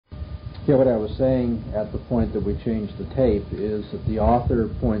Yeah, what I was saying at the point that we changed the tape is that the author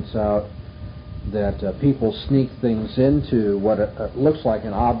points out that people sneak things into what looks like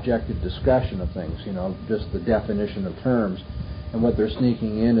an objective discussion of things, just the definition of terms. And what they're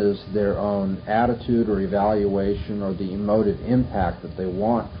sneaking in is their own attitude or evaluation or the emotive impact that they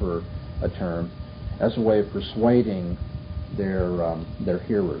want for a term as a way of persuading their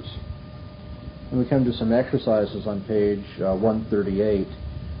hearers. And we come to some exercises on page 138.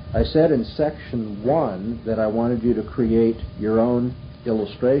 I said in section 1 that I wanted you to create your own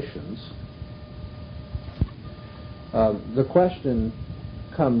illustrations. The question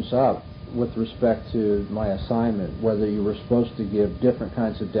comes up with respect to my assignment, whether you were supposed to give different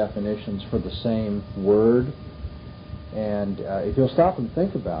kinds of definitions for the same word. And if you'll stop and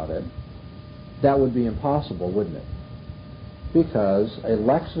think about it, that would be impossible, wouldn't it? Because a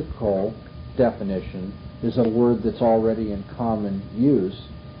lexical definition is a word that's already in common use,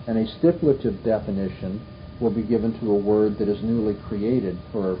 and a stipulative definition will be given to a word that is newly created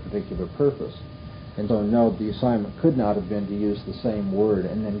for a particular purpose. And so, no, the assignment could not have been to use the same word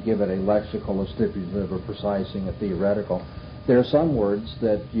and then give it a lexical, a stipulative, a precising, a theoretical. There are some words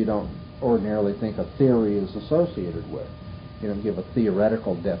that you don't ordinarily think a theory is associated with. You don't give a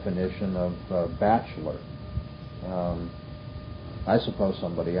theoretical definition of bachelor. I suppose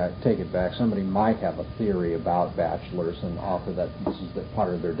I take it back, somebody might have a theory about bachelors and offer that this is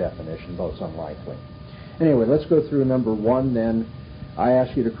part of their definition, though it's unlikely. Anyway, let's go through number 1 then. I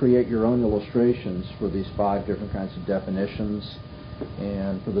ask you to create your own illustrations for these 5 different kinds of definitions,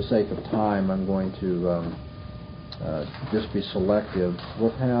 and for the sake of time, I'm going to just be selective.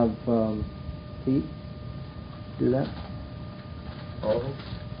 We'll have Pete do that. All of them?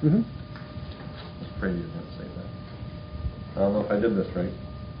 Mm-hmm. I was afraid you were going to say that. I don't know if I did this right.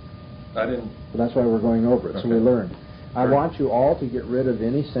 I didn't. Well, that's why we're going over it, so we learn. I want you all to get rid of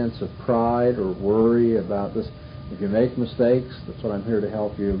any sense of pride or worry about this. If you make mistakes, that's what I'm here to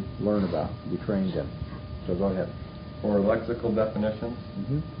help you learn about, be trained in. So go ahead. For lexical definitions,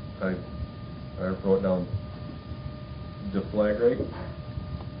 I wrote down deflagrate.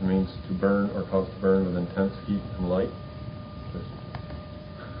 It means to burn or cause to burn with intense heat and light.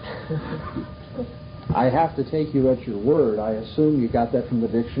 I have to take you at your word. I assume you got that from the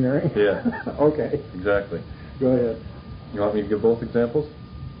dictionary? Yeah. Okay. Exactly. Go ahead. You want me to give both examples?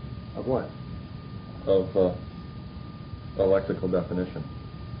 Of what? Of a lexical definition.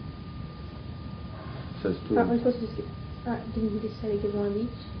 It says two. We're supposed to just didn't you just say to give one of each?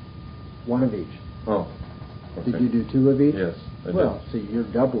 One of each. Oh. Okay. Did you do 2 of each? Yes, I did. Well, see,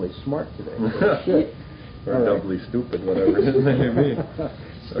 you're doubly smart today. Shit. Or doubly stupid, whatever it may be.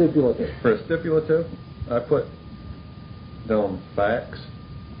 Stipulative. For a stipulative, I put down facts,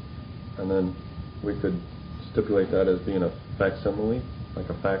 and then we could stipulate that as being a facsimile, like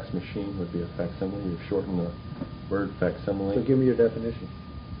a fax machine would be a facsimile. You shorten the word facsimile. So give me your definition.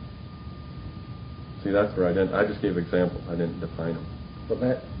 See, that's where I just gave examples. I didn't define them.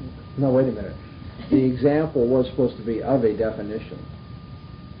 But no, wait a minute. The example was supposed to be of a definition.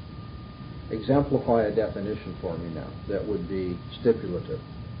 Exemplify a definition for me now. That would be stipulative.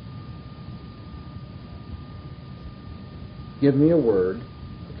 Give me a word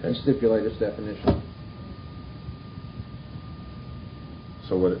and stipulate its definition.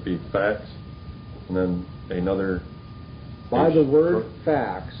 So would it be facts, and then another... By the word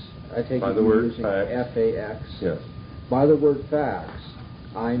facts, I take it you're using F-A-X. Yes. By the word facts,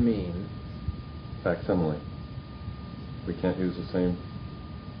 I mean... Facsimile. We can't use the same...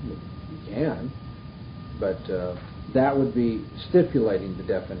 You can, but that would be stipulating the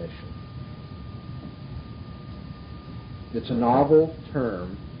definition. It's a novel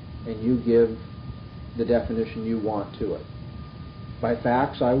term, and you give the definition you want to it. By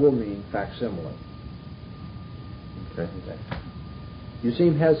facts, I will mean facsimile. Okay. You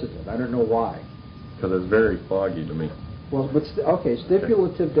seem hesitant. I don't know why. Because it's very foggy to me. Well, but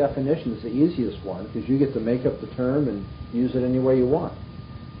stipulative definition is the easiest one because you get to make up the term and use it any way you want.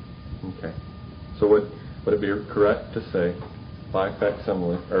 Okay. So would it be correct to say by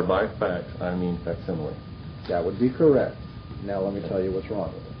facsimile, or by facts, I mean facsimile? That would be correct. Now let me tell you what's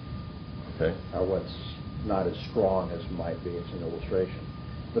wrong with it. Okay. Or what's not as strong as might be. It's an illustration.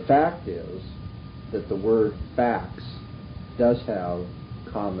 The fact is that the word facts does have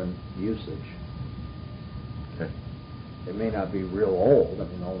common usage. Okay. It may not be real old. I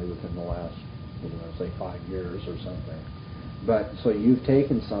mean, only within the last, say 5 years or something. But so you've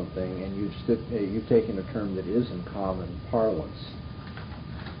taken something and you've taken a term that is in common parlance,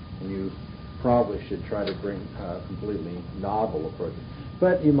 and you probably should try to bring a completely novel approach.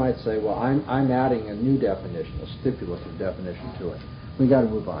 But you might say, well, I'm adding a new definition, a stipulative definition to it. We got to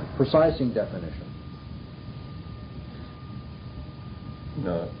move on. Precising definition.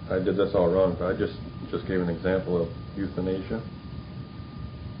 No, I did this all wrong. I just gave an example of euthanasia.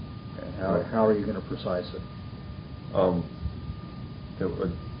 And how are you going to precise it?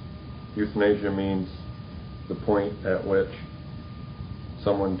 Euthanasia means the point at which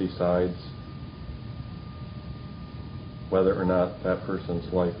someone decides whether or not that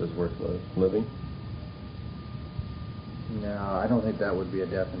person's life is worth living. No, I don't think that would be a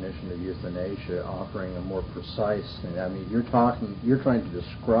definition of euthanasia, offering a more precise thing. I mean, you're trying to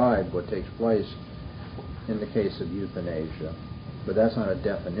describe what takes place in the case of euthanasia, but that's not a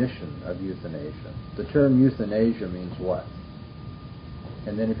definition of euthanasia. The term euthanasia means what?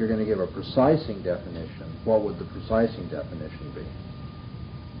 And then if you're going to give a precising definition, what would the precising definition be?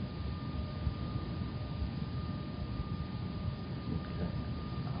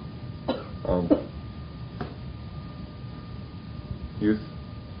 Youth.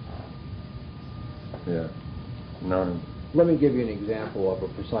 Yeah. No. Let me give you an example of a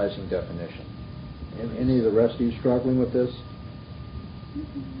precising definition. Any of the rest of you struggling with this?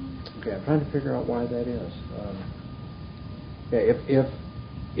 Okay, I'm trying to figure out why that is. Okay,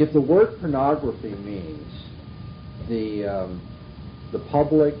 if the word pornography means the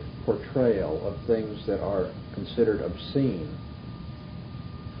public portrayal of things that are considered obscene,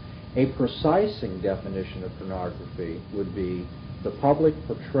 a precising definition of pornography would be the public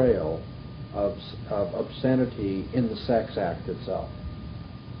portrayal of obscenity in the sex act itself.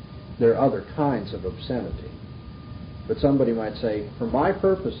 There are other kinds of obscenity. But somebody might say, for my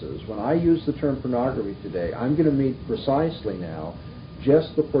purposes, when I use the term pornography today, I'm going to mean precisely now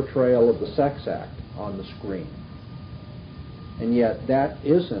just the portrayal of the sex act on the screen. And yet that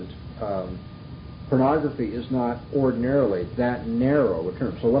isn't, pornography is not ordinarily that narrow a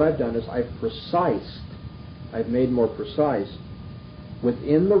term. So what I've done is I've made more precise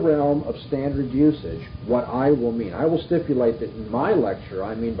within the realm of standard usage what I will mean. I will stipulate that in my lecture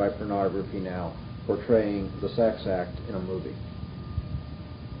I mean by pornography now portraying the sex act in a movie.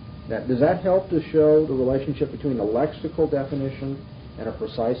 Now, does that help to show the relationship between a lexical definition and a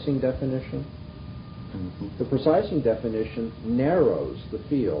precising definition? Mm-hmm. The precising definition narrows the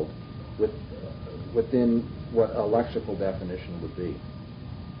field within what a lexical definition would be.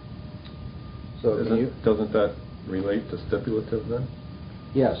 So doesn't that relate to stipulative then?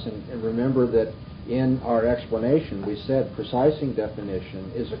 Yes, and remember that in our explanation we said precising definition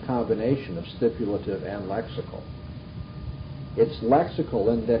is a combination of stipulative and lexical. It's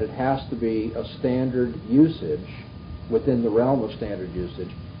lexical in that it has to be a standard usage within the realm of standard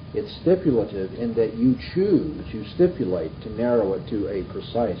usage. It's stipulative in that you stipulate to narrow it to a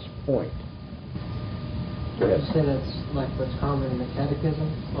precise point. Would you say that's like what's common in the catechism?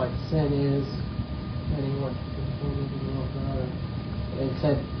 Like sin is anyone and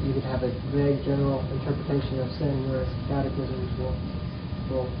said you could have a vague general interpretation of sin, whereas catechisms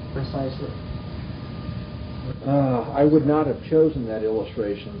will precisely. I would not have chosen that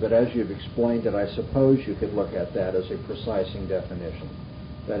illustration, but as you've explained it, I suppose you could look at that as a precising definition.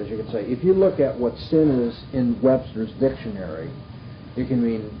 That is, you could say, if you look at what sin is in Webster's dictionary, it can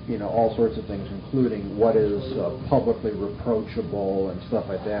mean, all sorts of things, including what is publicly reproachable and stuff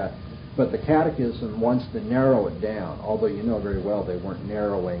like that. But the Catechism wants to narrow it down, although you know very well they weren't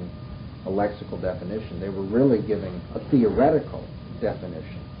narrowing a lexical definition. They were really giving a theoretical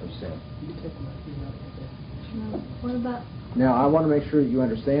definition of sin. What about... Now, I want to make sure that you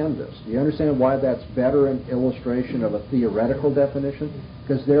understand this. Do you understand why that's better an illustration of a theoretical definition?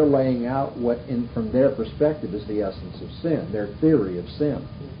 Because they're laying out what, from their perspective, is the essence of sin, their theory of sin.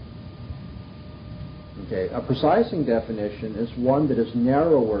 Okay, a precising definition is one that is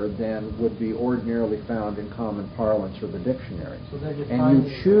narrower than would be ordinarily found in common parlance or the dictionary. So and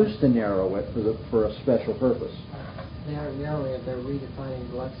you choose to narrow it for a special purpose. They aren't narrowing it, they're redefining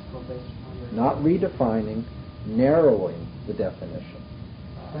the lexical based on Not redefining, narrowing the definition.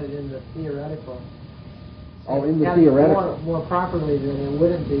 But in the theoretical. Oh, in the theoretical. More properly, then it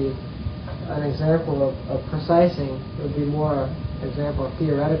wouldn't be an example of precising. It would be more an example of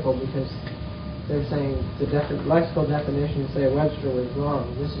theoretical, because they're saying the lexical definition, say Webster was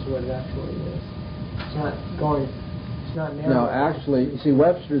wrong. This is what it actually is. It's not narrow. No, actually, you see,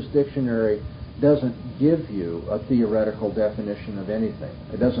 Webster's dictionary doesn't give you a theoretical definition of anything.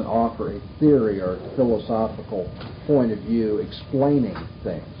 It doesn't offer a theory or a philosophical point of view explaining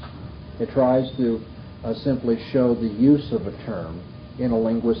things. It tries to simply show the use of a term in a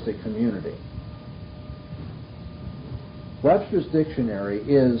linguistic community. Webster's dictionary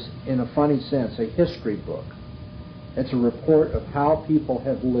is, in a funny sense, a history book. It's a report of how people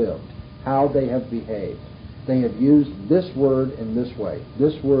have lived, how they have behaved. They have used this word in this way,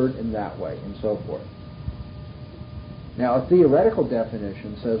 this word in that way, and so forth. Now, a theoretical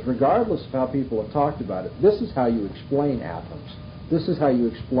definition says, regardless of how people have talked about it, this is how you explain atoms. This is how you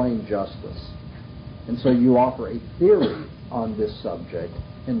explain justice. And so you offer a theory on this subject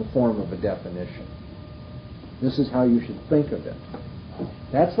in the form of a definition. This is how you should think of it.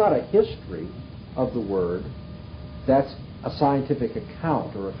 That's not a history of the word. That's a scientific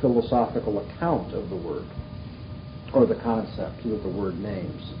account or a philosophical account of the word or the concept that the word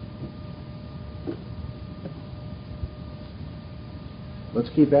names. Let's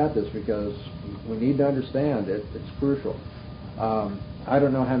keep at this because we need to understand it. It's crucial. I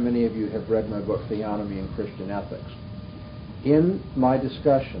don't know how many of you have read my book, Theonomy and Christian Ethics. In my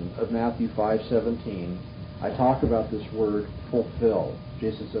discussion of Matthew 5:17, I talk about this word fulfill.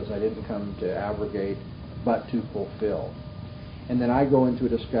 Jesus says, I didn't come to abrogate, but to fulfill. And then I go into a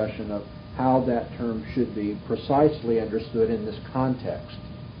discussion of how that term should be precisely understood in this context.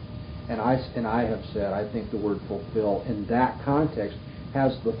 And I have said, I think the word fulfill in that context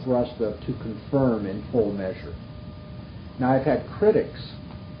has the thrust of to confirm in full measure. Now, I've had critics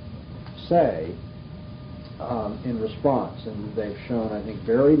say in response, and they've shown, I think,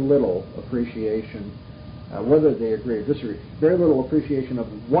 very little appreciation, whether they agree or disagree, very little appreciation of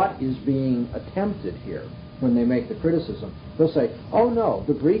what is being attempted here when they make the criticism. They'll say, oh no,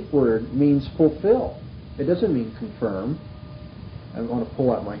 the Greek word means fulfill. It doesn't mean confirm. I want to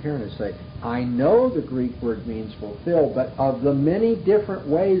pull out my hair and say, I know the Greek word means fulfill, but of the many different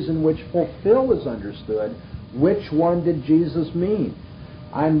ways in which fulfill is understood, which one did Jesus mean?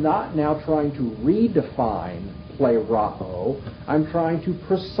 I'm not now trying to redefine plerao. I'm trying to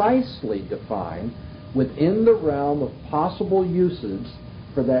precisely define within the realm of possible uses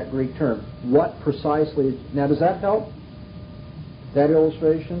for that Greek term. What precisely? Now, does that help? That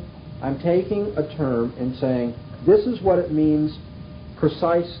illustration? I'm taking a term and saying, this is what it means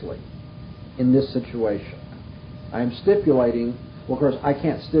precisely in this situation. I'm stipulating, well, of course, I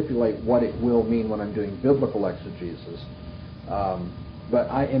can't stipulate what it will mean when I'm doing biblical exegesis,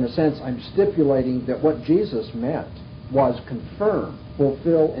 but in a sense, I'm stipulating that what Jesus meant was confirm,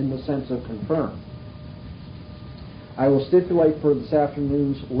 fulfill in the sense of confirm. I will stipulate for this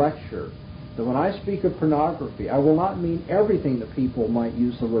afternoon's lecture that when I speak of pornography, I will not mean everything that people might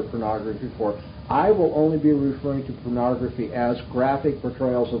use the word pornography for. I will only be referring to pornography as graphic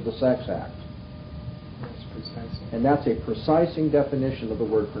portrayals of the sex act. That's precise. And that's a precising definition of the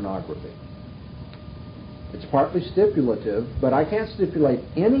word pornography. It's partly stipulative, but I can't stipulate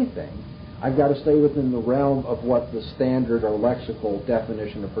anything. I've got to stay within the realm of what the standard or lexical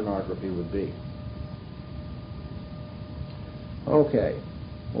definition of pornography would be. Okay.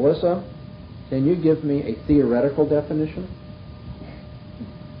 Melissa, can you give me a theoretical definition?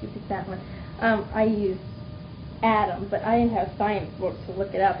 You pick that one. I used atom, but I didn't have science books to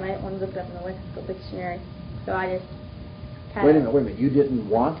look it up, and I didn't want to look it up in the lexical dictionary, so I just kind Wait a minute. You didn't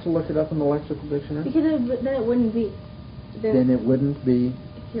want to look it up in the lexical dictionary? Because then it wouldn't be... Then it wouldn't be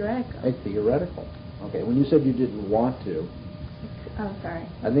theoretical. a theoretical. Okay, when you said you didn't want to, Oh, sorry.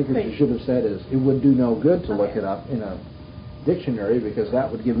 I think what you should have said is, it would do no good to look it up in a dictionary because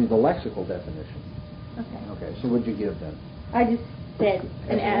that would give me the lexical definition. Okay. Okay, so what did you give then? I just said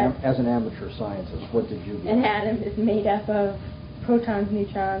an atom. As an amateur scientist, what did you give? An atom is made up of protons,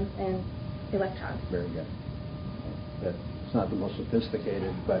 neutrons, and electrons. Very good. It's not the most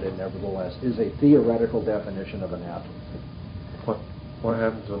sophisticated, but it nevertheless is a theoretical definition of an atom. What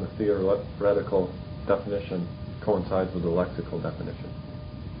happens when the theoretical definition coincides with the lexical definition?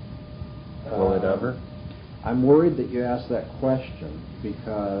 Will it ever? I'm worried that you asked that question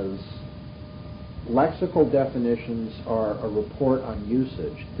because lexical definitions are a report on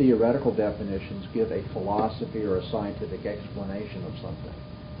usage. Theoretical definitions give a philosophy or a scientific explanation of something.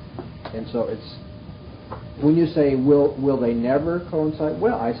 And so it's, when you say, will they never coincide?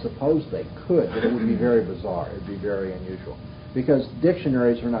 Well, I suppose they could, but it would be very bizarre. It would be very unusual. Because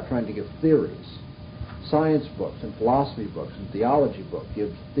dictionaries are not trying to give theories. Science books and philosophy books and theology books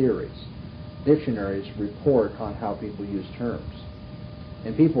give theories. Dictionaries report on how people use terms.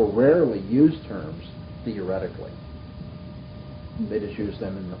 And people rarely use terms theoretically. They just use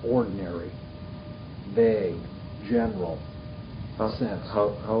them in the ordinary, vague, general sense.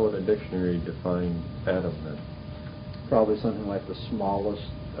 How would a dictionary define atom then? Probably something like the smallest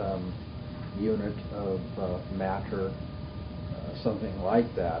unit of matter, something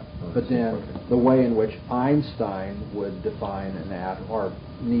like that. But then the way in which Einstein would define an atom, or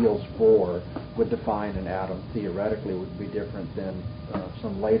Niels Bohr would define an atom theoretically, would be different than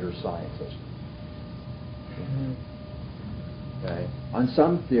some later scientist. Okay. On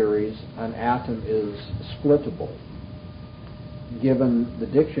some theories, an atom is splittable. Given the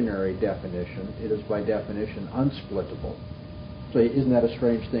dictionary definition, it is by definition unsplittable. So isn't that a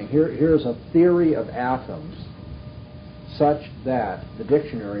strange thing? Here's a theory of atoms such that the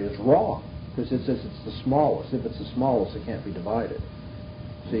dictionary is wrong, because it says it's the smallest. If it's the smallest, it can't be divided.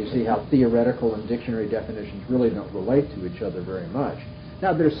 So you see how theoretical and dictionary definitions really don't relate to each other very much.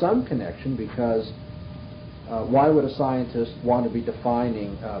 Now, there's some connection, because why would a scientist want to be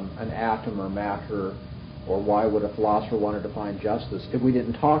defining an atom or matter, or why would a philosopher want to define justice if we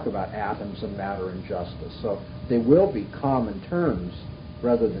didn't talk about atoms and matter and justice? So they will be common terms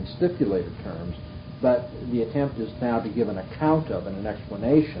rather than stipulated terms, but the attempt is now to give an account of and an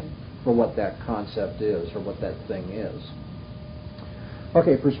explanation for what that concept is or what that thing is.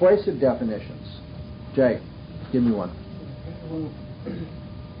 Okay, persuasive definitions. Jay, give me one. Well,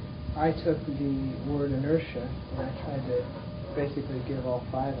 I took the word inertia and I tried to basically give all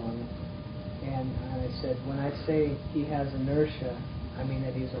 5 on it. And I said, when I say he has inertia, I mean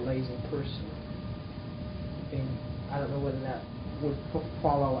that he's a lazy person. I don't know whether that would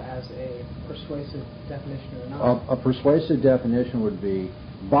follow as a persuasive definition or not. A persuasive definition would be,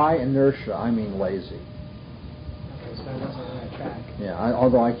 by inertia, I mean lazy. Okay, so I wasn't on that track. Yeah,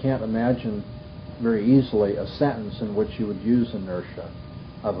 although I can't imagine very easily a sentence in which you would use inertia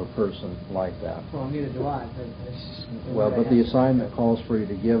of a person like that. Well, neither do I. But it's just But the assignment calls for you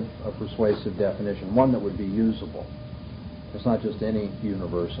to give a persuasive definition, one that would be usable. It's not just any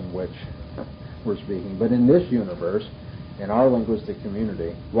universe in which we're speaking, but in this universe, in our linguistic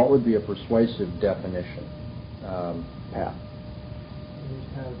community, what would be a persuasive definition? Pat? You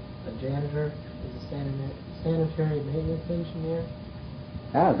have a janitor, is a sanitary maintenance engineer.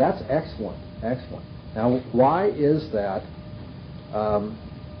 That's excellent, excellent. Now, why is that?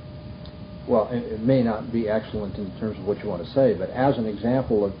 Well, it may not be excellent in terms of what you want to say, but as an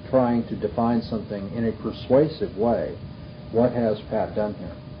example of trying to define something in a persuasive way, what has Pat done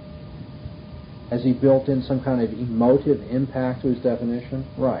here? Has he built in some kind of emotive impact to his definition?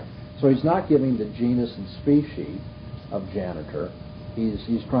 Right. So he's not giving the genus and species of janitor.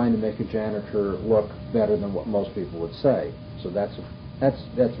 He's trying to make a janitor look better than what most people would say. So that's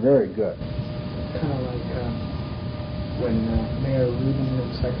very good. Kind of like when Mayor Rubin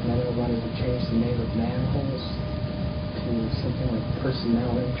of Sacramento wanted to change the name of manholes to something like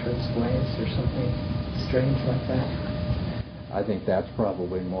personnel entrance ways or something strange like that. I think that's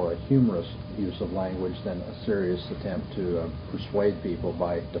probably more a humorous use of language than a serious attempt to persuade people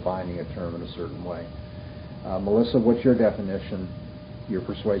by defining a term in a certain way. Melissa, what's your definition, your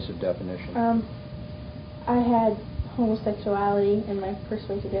persuasive definition? I had homosexuality, and my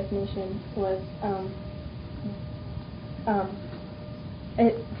persuasive definition was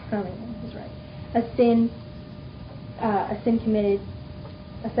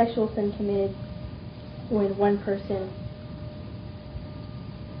a sexual sin committed when one person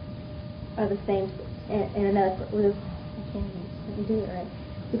of the same and another I can't even do it right,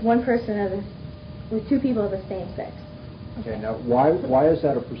 with one person with 2 people of the same sex. Okay, now why is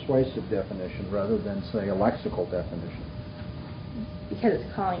that a persuasive definition rather than, say, a lexical definition? Because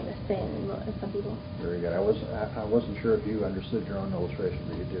it's calling it a sin in some people. Very good. I wasn't sure if you understood your own illustration,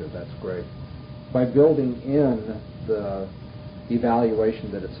 but you do. That's great. By building in the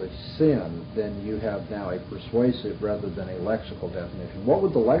evaluation that it's a sin, then you have now a persuasive rather than a lexical definition. What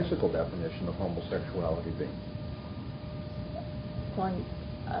would the lexical definition of homosexuality be? One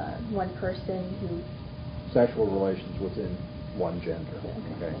person who... Sexual relations within one gender.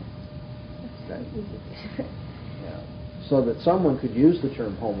 Okay. Yeah. So that someone could use the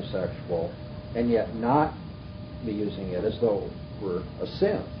term homosexual and yet not be using it as though it were a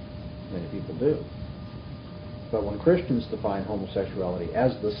sin. Many people do. But when Christians define homosexuality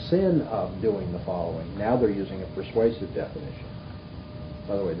as the sin of doing the following, now they're using a persuasive definition.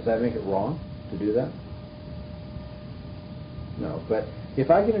 By the way, does that make it wrong to do that? No. But if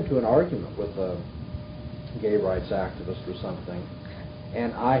I get into an argument with a gay rights activist or something,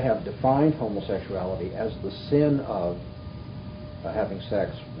 and I have defined homosexuality as the sin of having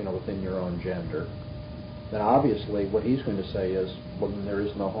sex, within your own gender, then obviously what he's going to say is, well, then there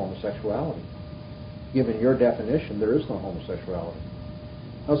is no homosexuality. Given your definition, there is no homosexuality.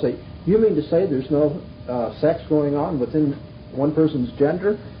 I'll say, you mean to say there's no sex going on within one person's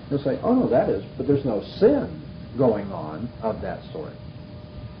gender? He'll say, oh no, that is, but there's no sin going on of that sort.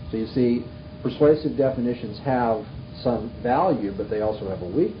 So you see, persuasive definitions have some value, but they also have a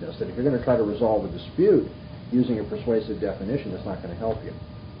weakness, that if you're going to try to resolve a dispute using a persuasive definition, it's not going to help you.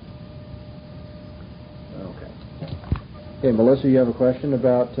 Okay. Okay, Melissa, you have a question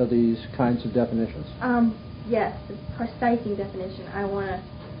about these kinds of definitions? yes, the precising definition.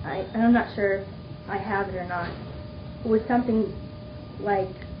 I'm not sure if I have it or not. Would something like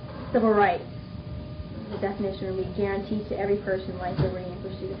civil rights, the definition would be guaranteed to every person life, liberty, and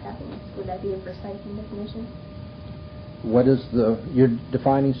pursuit of happiness. Would that be a precising definition? You're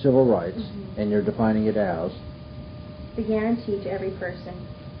defining civil rights, and you're defining it as? The guarantee to every person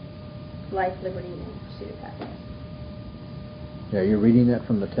life, liberty, and pursuit of happiness. Yeah, you're reading that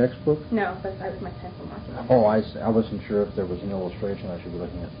from the textbook? No, but that was my pencil marking. Oh, I see. I wasn't sure if there was an illustration I should be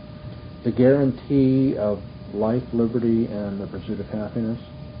looking at. The guarantee of life, liberty, and the pursuit of happiness?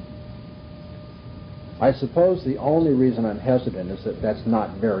 I suppose the only reason I'm hesitant is that that's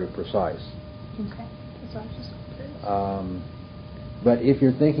not very precise. Okay. That's what I was just curious. But if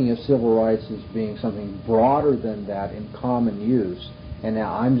you're thinking of civil rights as being something broader than that in common use, and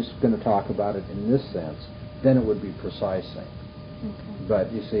now I'm just going to talk about it in this sense, then it would be precising. Okay.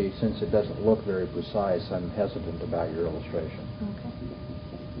 But you see, since it doesn't look very precise, I'm hesitant about your illustration.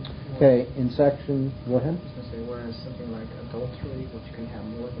 Okay, in section, go ahead. I was going to say, whereas something like adultery, which can have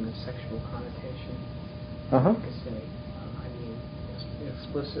more than a sexual connotation, Uh-huh. you could say,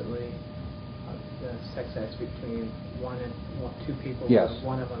 explicitly, the sex acts between two people, Yes. where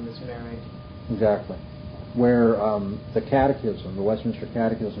one of them is married. Exactly. Where the Catechism, the Westminster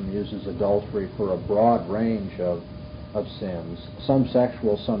Catechism, uses adultery for a broad range of sins, some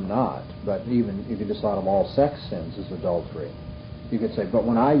sexual, some not, but even you could just thought of all sex sins as adultery. You could say, but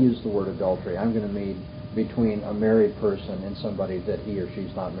when I use the word adultery, I'm going to mean between a married person and somebody that he or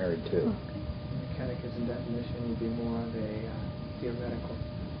she's not married to. The catechism definition would be more of a theoretical.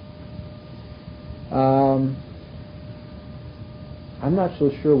 I'm not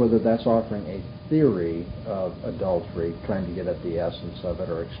so sure whether that's offering a theory of adultery, trying to get at the essence of it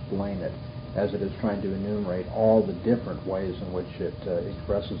or explain it, as it is trying to enumerate all the different ways in which it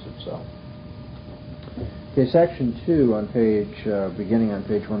expresses itself. Okay, section 2 on beginning on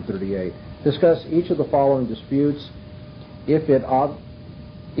page 138. Discuss each of the following disputes. If it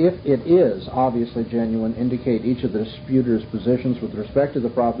is obviously genuine, indicate each of the disputer's positions with respect to the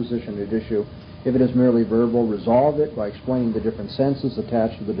proposition at issue. If it is merely verbal, resolve it by explaining the different senses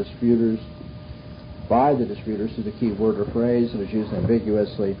attached to the disputers to the key word or phrase that is used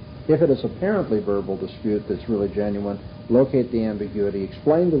ambiguously. If it is apparently verbal dispute that's really genuine, locate the ambiguity,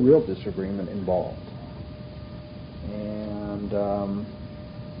 explain the real disagreement involved. And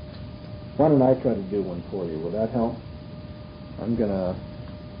why don't I try to do one for you? Will that help?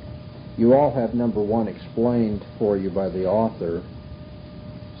 You all have number 1 explained for you by the author,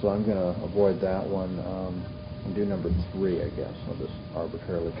 so I'm going to avoid that one and do number 3, I guess. I'll just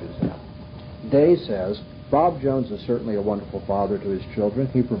arbitrarily choose that. Day says, Bob Jones is certainly a wonderful father to his children.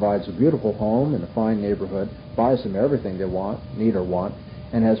 He provides a beautiful home in a fine neighborhood, buys them everything they need or want,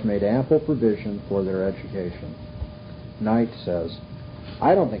 and has made ample provision for their education. Knight says,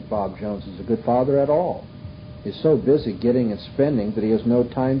 I don't think Bob Jones is a good father at all. He's so busy getting and spending that he has no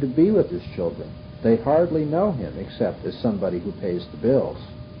time to be with his children. They hardly know him except as somebody who pays the bills.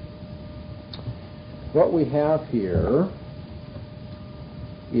 What we have here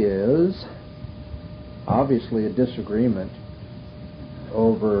is obviously a disagreement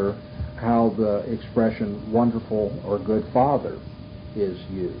over how the expression wonderful or good father is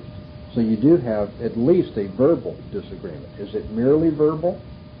used. So you do have at least a verbal disagreement. Is it merely verbal?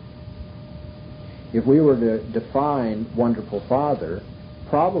 If we were to define wonderful father,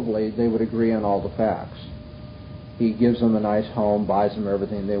 probably they would agree on all the facts. He gives them a nice home, buys them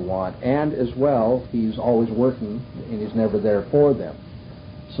everything they want, and as well, he's always working and he's never there for them.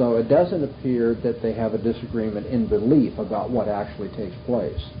 So it doesn't appear that they have a disagreement in belief about what actually takes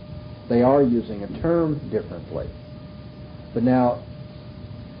place. They are using a term differently. But now,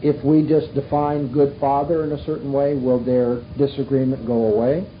 if we just define good father in a certain way, will their disagreement go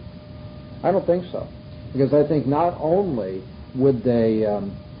away? I don't think so. Because I think not only would they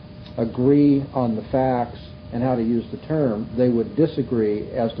agree on the facts and how to use the term, they would disagree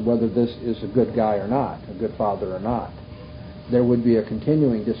as to whether this is a good guy or not, a good father or not. There would be a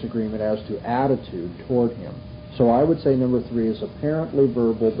continuing disagreement as to attitude toward him. So I would say number 3 is apparently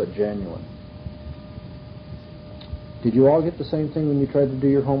verbal but genuine. Did you all get the same thing when you tried to do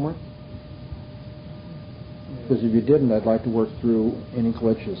your homework? Because if you didn't, I'd like to work through any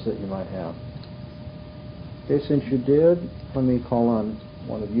glitches that you might have. Okay, since you did, let me call on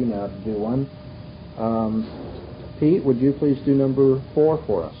one of you now to do one. Pete, would you please do number 4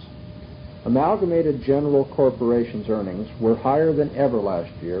 for us? Amalgamated General Corporation's earnings were higher than ever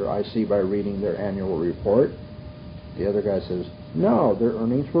last year, I see by reading their annual report. The other guy says, no, their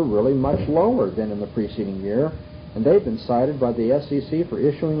earnings were really much lower than in the preceding year, and they've been cited by the SEC for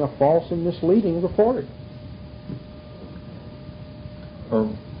issuing a false and misleading report.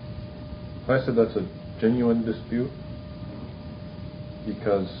 I said that's a genuine dispute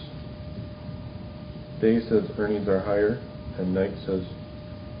because day says earnings are higher and night says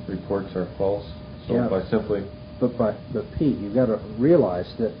reports are false. So Yeah. by simply... But Pete, you've got to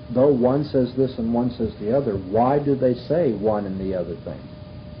realize that though one says this and one says the other, why do they say one and the other thing?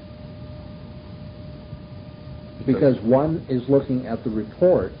 Because one is looking at the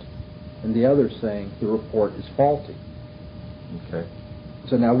report and the other saying the report is faulty. Okay.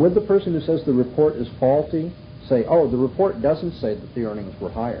 So now would the person who says the report is faulty say, oh, the report doesn't say that the earnings were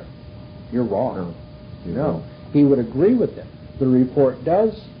higher? You're wrong. No. He would agree with them. The report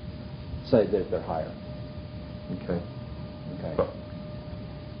does say that they're higher. Okay. Okay.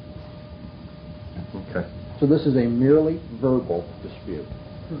 Okay. So this is a merely verbal dispute.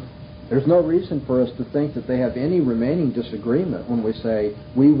 There's no reason for us to think that they have any remaining disagreement when we say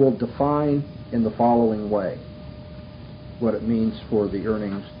we will define in the following way what it means for the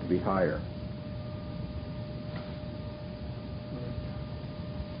earnings to be higher.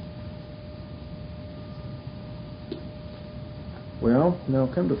 Well, now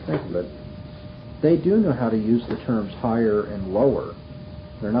come to think of it, they do know how to use the terms higher and lower.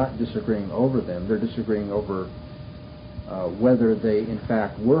 They're not disagreeing over them. They're disagreeing over whether they, in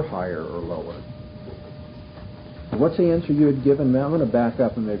fact, were higher or lower. What's the answer you had given? I'm going to back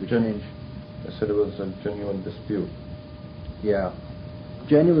up and maybe change. I said it was a genuine dispute. Yeah.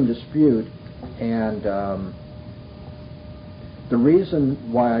 Genuine dispute, and the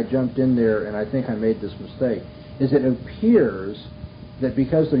reason why I jumped in there, and I think I made this mistake, is it appears that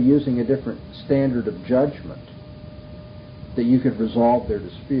because they're using a different standard of judgment, that you could resolve their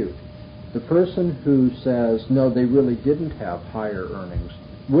dispute. The person who says, no, they really didn't have higher earnings,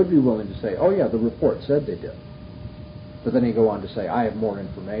 would be willing to say, oh yeah, the report said they did. But then he go on to say, I have more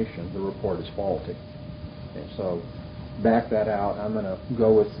information, the report is faulty. Okay, so back that out. I'm going to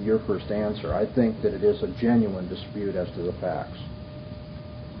go with your first answer. I think that it is a genuine dispute as to the facts.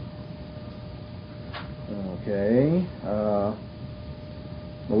 Okay.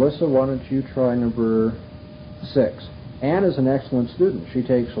 Melissa, why don't you try number 6? Anne is an excellent student. She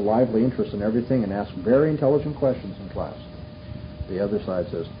takes a lively interest in everything and asks very intelligent questions in class. The other side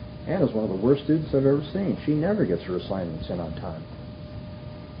says, Anne is one of the worst students I've ever seen. She never gets her assignments in on time.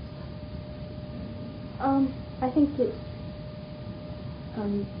 I think it's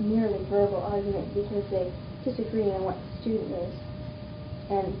merely verbal argument because they disagree on what the student is.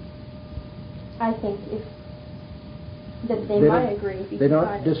 And I think if that they might agree if you They don't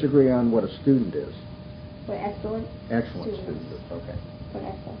try disagree on what a student is. what excellent Student is. Okay. what an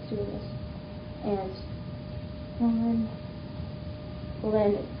excellent student is. And well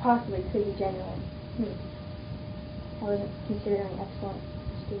then it possibly could be genuine. I wasn't considering an excellent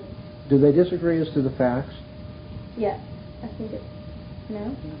student. Do they disagree as to the facts? Yeah, I think it.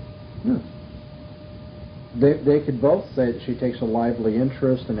 No? No. They could both say that she takes a lively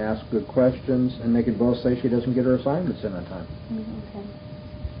interest and asks good questions, and they could both say she doesn't get her assignments in on time. Okay.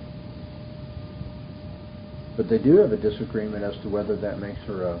 But they do have a disagreement as to whether that makes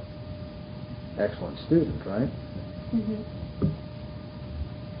her a excellent student, right? Mm-hmm.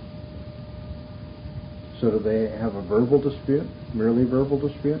 So do they have a verbal dispute? Merely verbal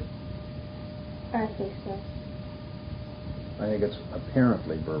dispute? I think so. I think it's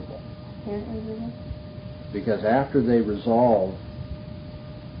apparently verbal. Apparently verbal? Because after they resolve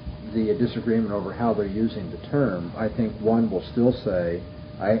the disagreement over how they're using the term, I think one will still say,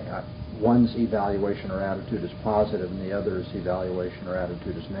 one's evaluation or attitude is positive and the other's evaluation or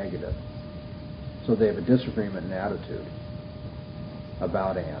attitude is negative. So they have a disagreement in attitude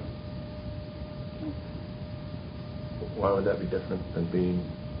about Anne. Why would that be different than being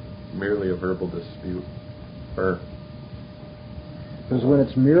merely a verbal dispute? Because when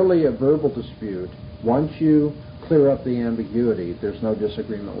it's merely a verbal dispute, once you clear up the ambiguity, there's no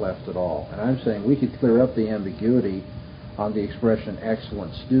disagreement left at all. And I'm saying we could clear up the ambiguity on the expression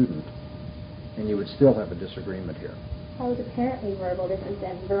excellent student, and you would still have a disagreement here. How is apparently verbal different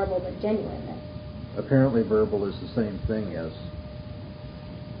than verbal but genuine then? Apparently verbal is the same thing as...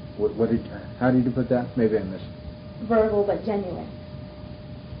 how did you put that? Maybe I missed. Verbal but genuine.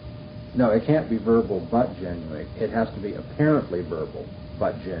 No, it can't be verbal but genuine. It has to be apparently verbal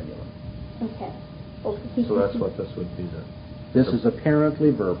but genuine. Okay. Well, So that's what this would be then. This is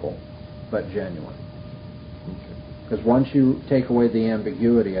apparently verbal but genuine. Okay. Because once you take away the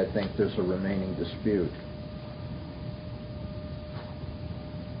ambiguity, I think there's a remaining dispute.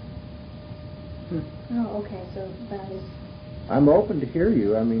 Oh, okay. So that is. I'm open to hear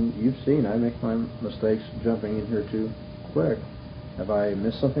you. I mean, you've seen I make my mistakes jumping in here too quick. Have I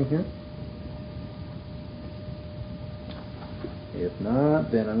missed something here? If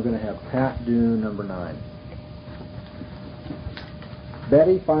not, then I'm going to have Pat do number 9.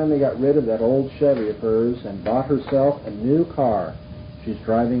 Betty finally got rid of that old Chevy of hers and bought herself a new car. She's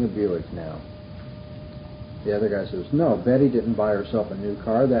driving a Buick now. The other guy says, no, Betty didn't buy herself a new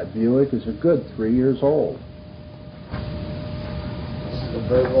car. That Buick is a good 3 years old. This is the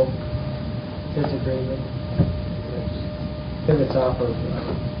verbal disagreement. It pivots off of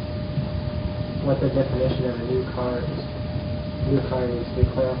what the definition of a new car is. New car needs to be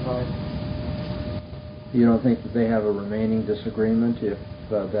clarified. You don't think that they have a remaining disagreement if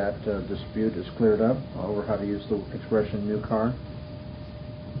that dispute is cleared up over how to use the expression new car?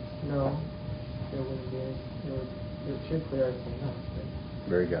 No, there wouldn't be any. It should clear everything up.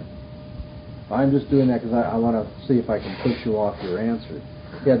 Very good. I'm just doing that because I want to see if I can push you off your answer.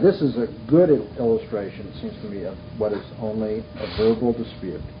 Yeah, this is a good illustration, it seems to me, of what is only a verbal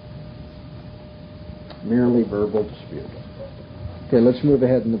dispute. Merely verbal dispute. Okay, let's move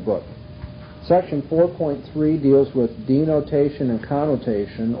ahead in the book. Section 4.3 deals with denotation and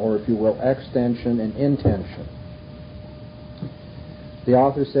connotation, or if you will, extension and intension. The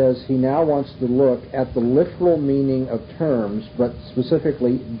author says he now wants to look at the literal meaning of terms, but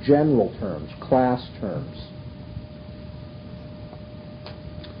specifically general terms, class terms.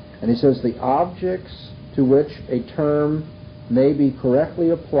 And he says the objects to which a term may be correctly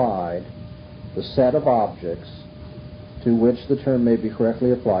applied, the set of objects to which the term may be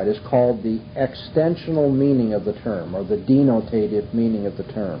correctly applied, is called the extensional meaning of the term, or the denotative meaning of the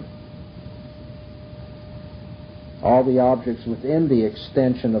term. All the objects within the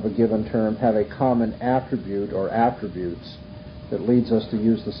extension of a given term have a common attribute or attributes that leads us to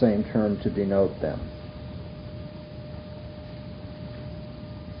use the same term to denote them.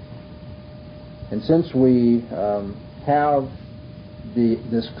 And since we have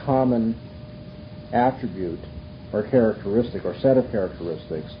this common attribute or characteristic or set of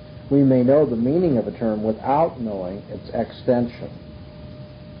characteristics, we may know the meaning of a term without knowing its extension.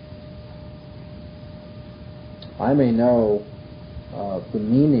 I may know the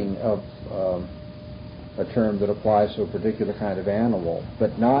meaning of a term that applies to a particular kind of animal,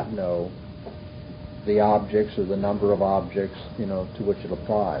 but not know the objects or the number of objects, to which it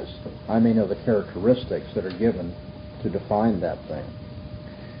applies. I may know the characteristics that are given to define that thing.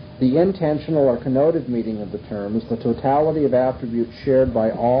 The intensional or connotative meaning of the term is the totality of attributes shared by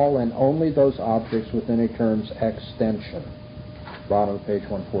all and only those objects within a term's extension. Bottom of page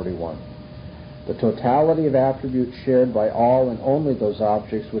 141. The totality of attributes shared by all and only those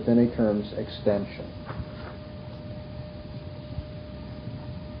objects within a term's extension.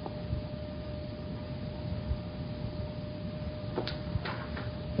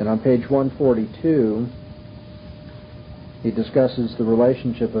 And on page 142, he discusses the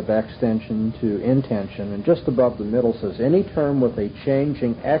relationship of extension to intension, and just above the middle says, any term with a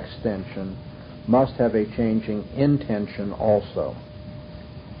changing extension must have a changing intension also.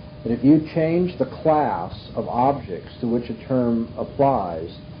 But if you change the class of objects to which a term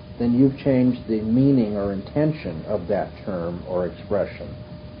applies, then you've changed the meaning or intention of that term or expression.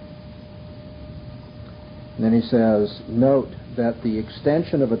 And then he says, note that the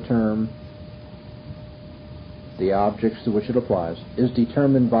extension of a term, the objects to which it applies, is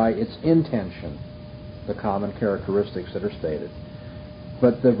determined by its intention, the common characteristics that are stated.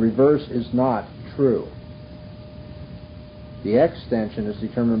 But the reverse is not true. The extension is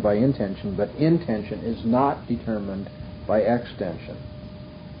determined by intention, but intention is not determined by extension.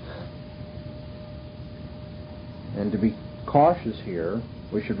 And to be cautious here,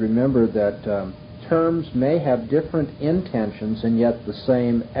 we should remember that terms may have different intentions and yet the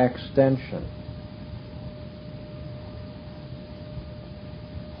same extension.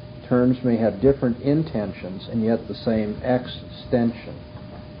 Terms may have different intentions and yet the same extension.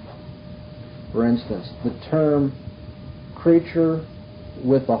 For instance, the term creature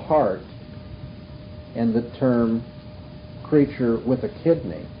with a heart and the term creature with a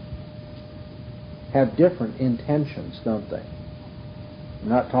kidney have different intentions, don't they? I'm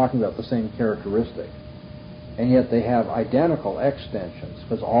not talking about the same characteristic. And yet they have identical extensions,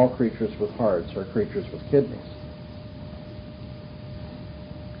 because all creatures with hearts are creatures with kidneys.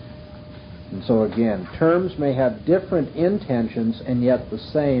 And so again, terms may have different intentions and yet the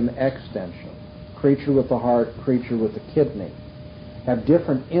same extension. Creature with a heart, creature with a kidney have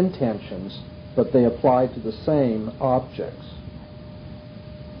different intentions, but they apply to the same objects.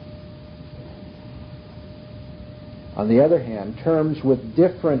 On the other hand, terms with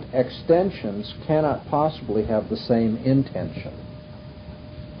different extensions cannot possibly have the same intention.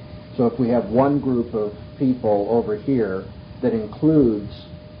 So if we have one group of people over here that includes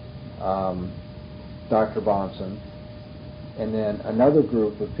Dr. Bahnsen, and then another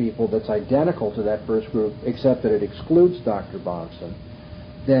group of people that's identical to that first group, except that it excludes Dr. Bahnsen,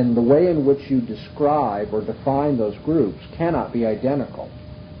 then the way in which you describe or define those groups cannot be identical,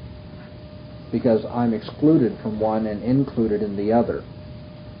 because I'm excluded from one and included in the other.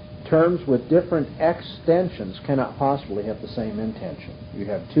 Terms with different extensions cannot possibly have the same intension. You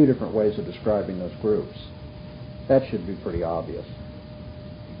have two different ways of describing those groups. That should be pretty obvious.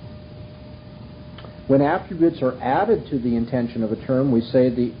 When attributes are added to the intension of a term, we say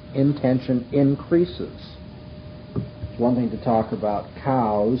the intension increases. It's one thing to talk about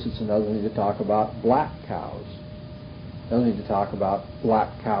cows, it's another thing to talk about black cows. Another thing to talk about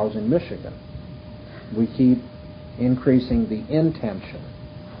black cows in Michigan. We keep increasing the intention.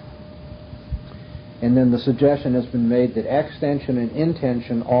 And then the suggestion has been made that extension and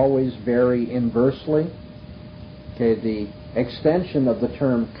intension always vary inversely. Okay, the extension of the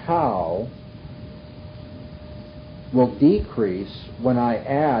term cow will decrease when I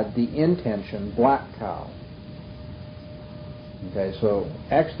add the intension black cow. Okay, so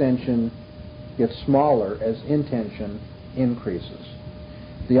extension gets smaller as intention increases.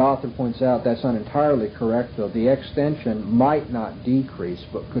 The author points out that's not entirely correct, though. The extension might not decrease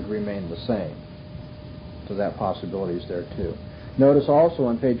but could remain the same. So that possibility is there too. Notice also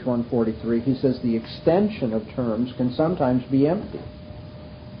on page 143 he says the extension of terms can sometimes be empty.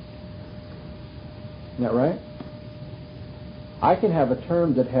 Isn't that right? I can have a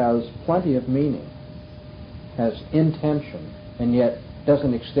term that has plenty of meaning, has intention, and yet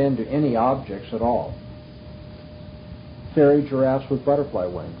doesn't extend to any objects at all. Fairy giraffes with butterfly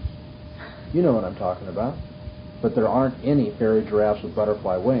wings. You know what I'm talking about. But there aren't any fairy giraffes with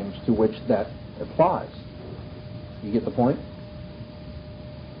butterfly wings to which that applies. You get the point?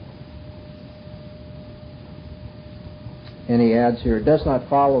 And he adds here, it does not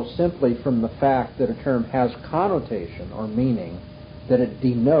follow simply from the fact that a term has connotation or meaning that it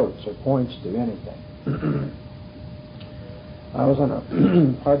denotes or points to anything. I was on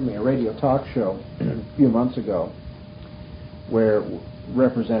a radio talk show a few months ago where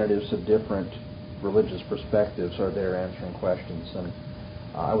representatives of different religious perspectives are there answering questions, and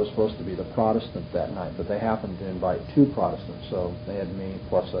I was supposed to be the Protestant that night, but they happened to invite two Protestants, so they had me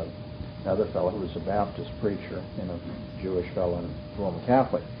plus another fellow who was a Baptist preacher and a Jewish fellow and a Roman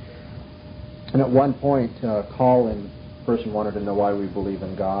Catholic. And at one point, a call-in person wanted to know why we believe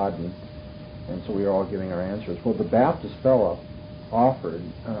in God, and so we were all giving our answers. Well, the Baptist fellow offered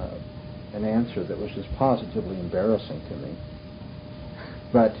an answer that was just positively embarrassing to me.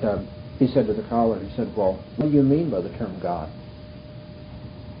 But he said to the caller, he said, well, what do you mean by the term God?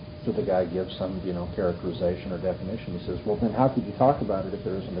 So the guy gives some, characterization or definition. He says, well, then how could you talk about it if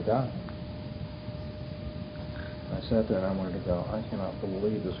there isn't a God? I sat there and I wanted to go, I cannot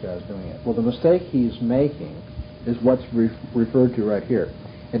believe this guy's doing it. Well, the mistake he's making is what's referred to right here.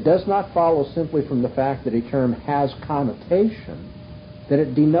 It does not follow simply from the fact that a term has connotation that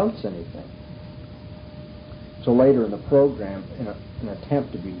it denotes anything. So later in the program, in an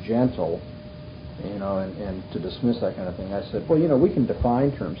attempt to be gentle, and to dismiss that kind of thing, I said, well, we can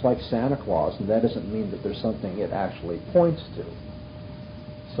define terms like Santa Claus, and that doesn't mean that there's something it actually points to.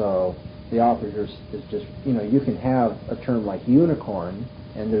 So the author here is just, you can have a term like unicorn,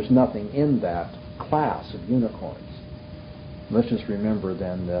 and there's nothing in that class of unicorns. Let's just remember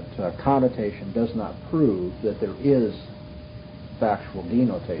then that connotation does not prove that there is factual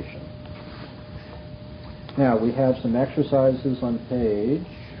denotation. Now, we have some exercises on page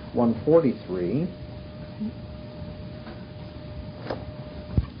 143.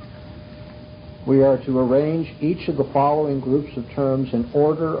 We are to arrange each of the following groups of terms in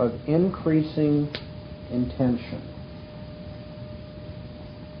order of increasing intention.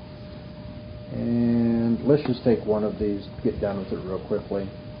 And let's just take one of these, get done with it real quickly.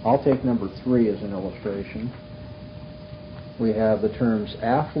 I'll take number 3 as an illustration. We have the terms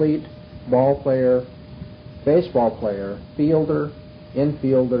athlete, ball player, baseball player, fielder,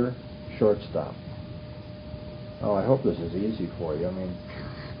 infielder, shortstop. Oh, I hope this is easy for you.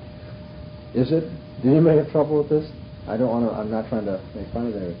 Is it? Did anybody have trouble with this? I'm not trying to make fun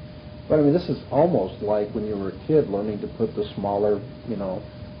of it. But this is almost like when you were a kid learning to put the smaller,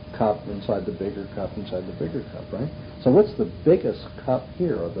 cup inside the bigger cup inside the bigger cup, right? So what's the biggest cup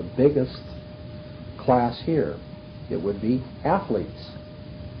here, or the biggest class here? It would be athletes.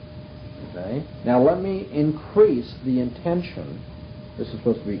 Okay? Now let me increase the intention. This is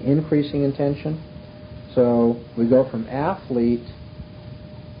supposed to be increasing intention. So we go from athlete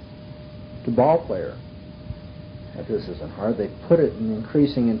to ball player. Now, this isn't hard. They put it in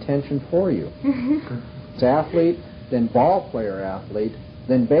increasing intention for you. It's athlete, then ball player athlete,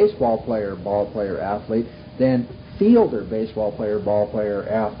 then baseball player, ball player athlete, then fielder, baseball player, ball player,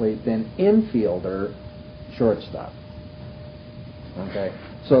 athlete, then infielder, shortstop. Okay,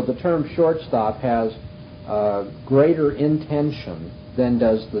 so the term shortstop has greater intention than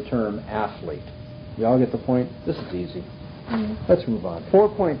does the term athlete. You all get the point? This is easy. Let's move on.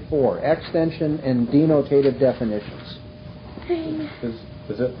 4.4, extension and denotative definitions.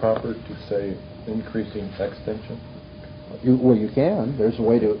 Is it proper to say increasing extension? You can. There's a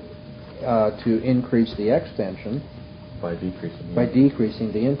way to increase the extension By decreasing. by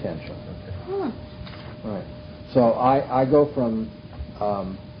decreasing the intention. Okay. Right. So I go from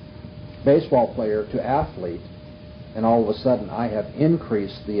baseball player to athlete, and all of a sudden I have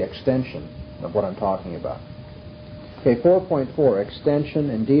increased the extension of what I'm talking about. Okay, 4.4, extension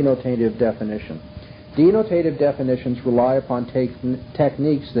and denotative definition. Denotative definitions rely upon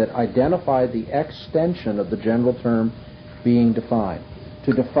techniques that identify the extension of the general term being defined.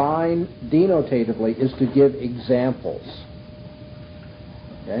 To define denotatively is to give examples.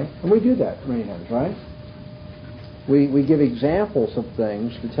 Okay? And we do that many times, right? We give examples of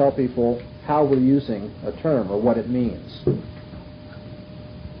things to tell people how we're using a term or what it means.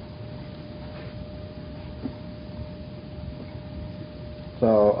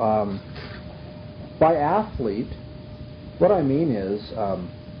 So, by athlete, what I mean is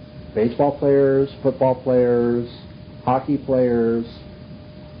baseball players, football players, hockey players,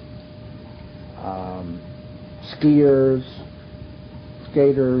 skiers,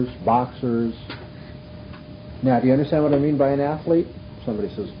 skaters, boxers. Now, do you understand what I mean by an athlete? Somebody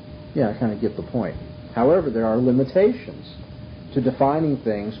says, yeah, I kind of get the point. However, there are limitations to defining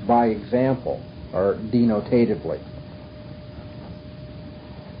things by example or denotatively.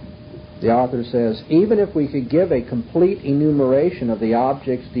 The author says, even if we could give a complete enumeration of the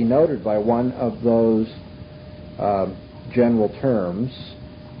objects denoted by one of those general terms,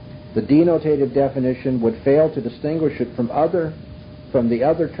 the denotative definition would fail to distinguish it from the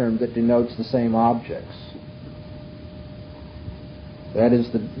other term that denotes the same objects. That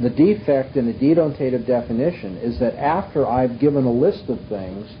is, the defect in a denotative definition is that after I've given a list of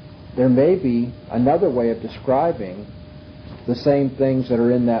things, there may be another way of describing the same things that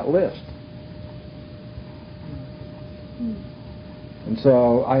are in that list. And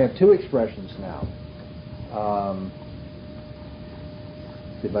so I have two expressions now.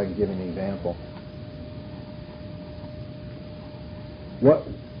 See if I can give you an example. Well,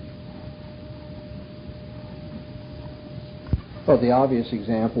 the obvious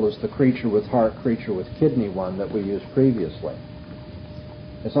example is the creature with heart, creature with kidney one that we used previously.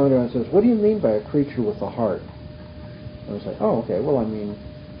 If somebody says, what do you mean by a creature with a heart? And I say, oh, okay, well, I mean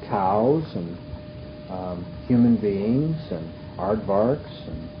cows and human beings and aardvarks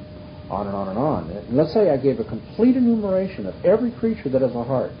and on and on and on. And let's say I gave a complete enumeration of every creature that has a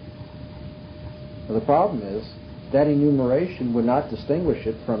heart. Now, the problem is that enumeration would not distinguish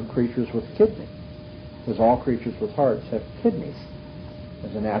it from creatures with kidney, because all creatures with hearts have kidneys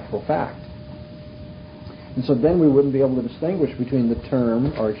as a natural fact. And so then we wouldn't be able to distinguish between the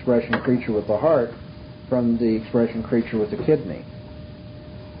term or expression creature with a heart from the expression creature with a kidney.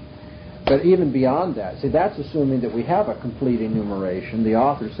 But even beyond that, see, that's assuming that we have a complete enumeration. The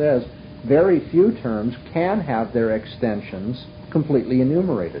author says very few terms can have their extensions completely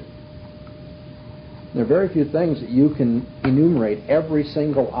enumerated. There are very few things that you can enumerate every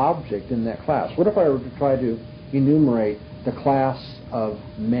single object in that class. What if I were to try to enumerate the class of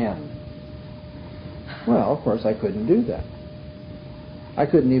men? Well, of course, I couldn't do that. I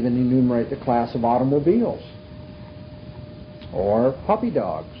couldn't even enumerate the class of automobiles or puppy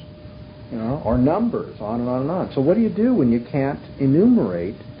dogs, or numbers, on and on and on. So what do you do when you can't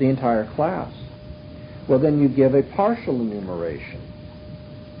enumerate the entire class? Well, then you give a partial enumeration.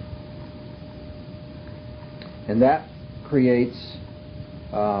 And that creates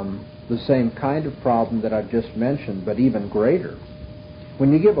the same kind of problem that I've just mentioned, but even greater.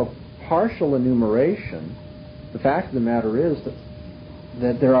 When you give a partial enumeration, the fact of the matter is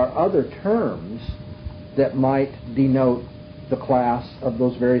that there are other terms that might denote the class of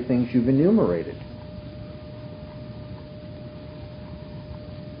those very things you've enumerated.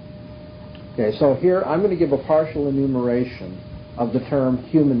 Okay, so here I'm going to give a partial enumeration of the term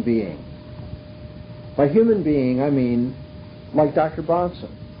human being. By human being, I mean like Dr.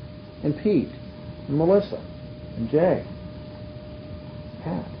 Bahnsen, and Pete, and Melissa, and Jay,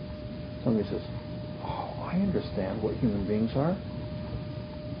 Pat. Somebody says, oh, I understand what human beings are.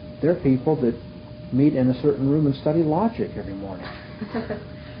 They're people that meet in a certain room and study logic every morning.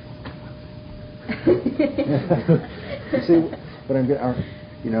 You see what I'm getting?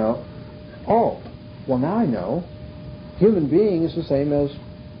 Oh, well, now I know. Human being is the same as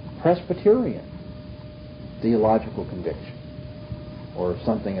Presbyterian. theological conviction or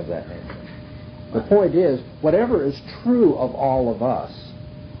something of that nature. The point is, whatever is true of all of us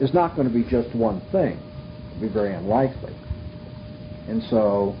is not going to be just one thing. It would be very unlikely. And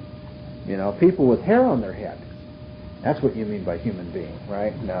so, people with hair on their head, that's what you mean by human being,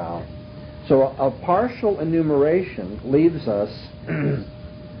 right? No. So a partial enumeration leaves us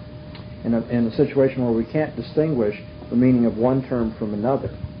in a situation where we can't distinguish the meaning of one term from another.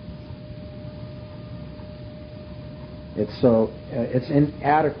 It's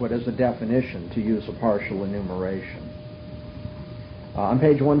inadequate as a definition to use a partial enumeration. On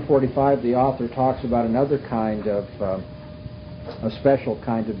page 145, the author talks about another kind of, a special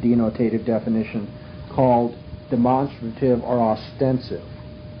kind of denotative definition called demonstrative or ostensive.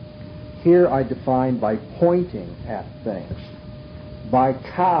 Here I define by pointing at things. By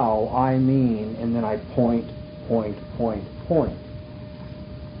cow, I mean, and then I point.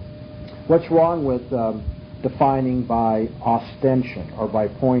 What's wrong with defining by ostension or by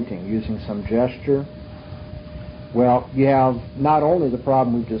pointing, using some gesture? Well, you have not only the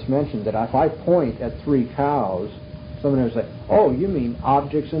problem we've just mentioned, that if I point at 3 cows, someone will say, oh, you mean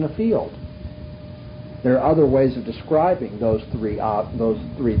objects in a field. There are other ways of describing those three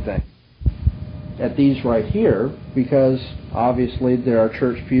things. At these right here, because obviously there are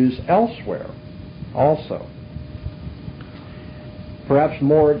church pews elsewhere also. Perhaps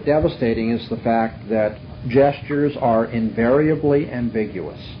more devastating is the fact that gestures are invariably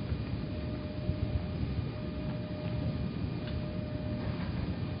ambiguous.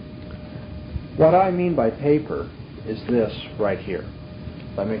 What I mean by paper is this right here.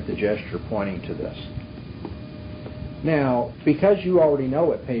 If I make the gesture pointing to this. Now, because you already know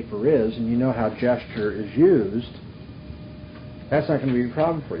what paper is and you know how gesture is used, that's not going to be a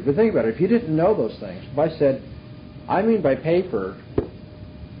problem for you. But think about it. If you didn't know those things, if I said, I mean by paper,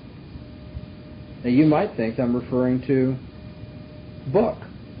 now you might think I'm referring to book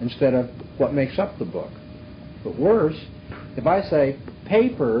instead of what makes up the book. But worse, if I say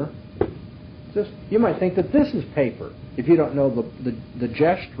paper, you might think that this is paper if you don't know the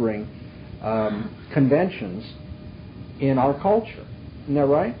gesturing conventions in our culture. Isn't that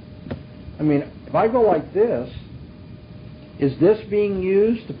right? I mean, if I go like this, is this being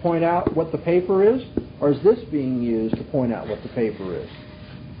used to point out what the paper is? Or is this being used to point out what the paper is?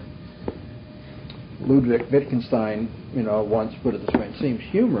 Ludwig Wittgenstein, once put it this way. It seems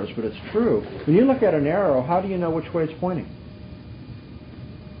humorous, but it's true. When you look at an arrow, how do you know which way it's pointing?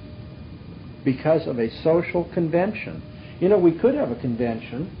 Because of a social convention. We could have a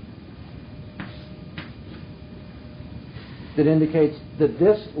convention that indicates that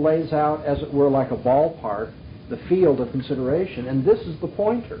this lays out, as it were, like a ballpark, the field of consideration, and this is the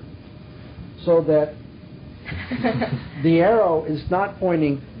pointer. So that the arrow is not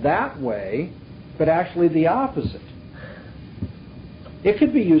pointing that way, but actually the opposite. It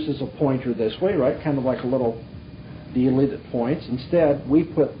could be used as a pointer this way, right? Kind of like a little dealie that points. Instead, we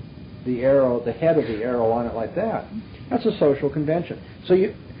put the arrow, the head of the arrow on it like that. That's a social convention. So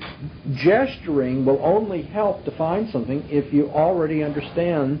gesturing will only help define something if you already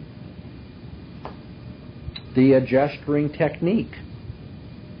understand the gesturing technique.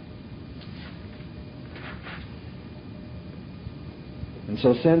 And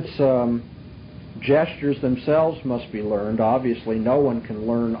so since gestures themselves must be learned, obviously no one can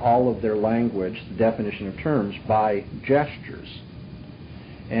learn all of their language, the definition of terms, by gestures.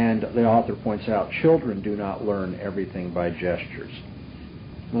 And the author points out children do not learn everything by gestures.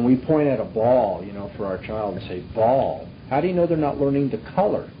 When we point at a ball, for our child and say ball, how do you know they're not learning the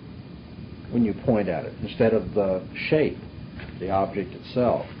color when you point at it instead of the shape, the object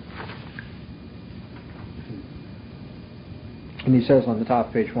itself? And he says on the top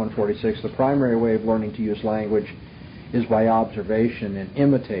of page 146, the primary way of learning to use language is by observation and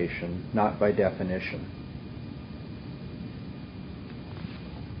imitation, not by definition.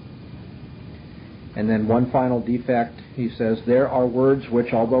 And then one final defect, he says, there are words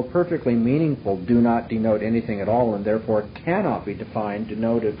which, although perfectly meaningful, do not denote anything at all and therefore cannot be defined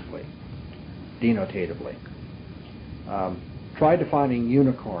denotatively. Try defining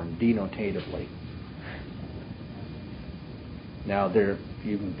unicorn denotatively. Now,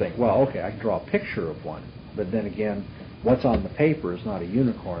 you can think, well, okay, I can draw a picture of one. But then again, what's on the paper is not a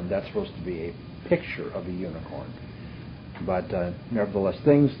unicorn. That's supposed to be a picture of a unicorn. But nevertheless,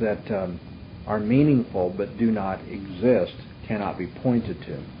 things that are meaningful but do not exist cannot be pointed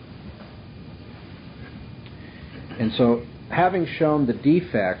to. And so, having shown the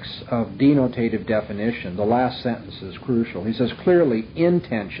defects of denotative definition, the last sentence is crucial. He says, clearly,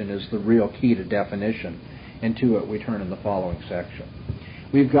 intention is the real key to definition, and to it we turn in the following section.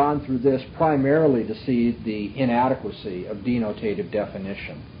 We've gone through this primarily to see the inadequacy of denotative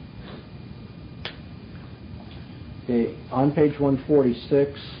definition. Okay, on page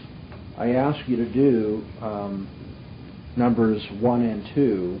 146, I ask you to do numbers 1 and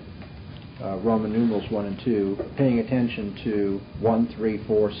 2, Roman numerals 1 and 2, paying attention to 1, 3,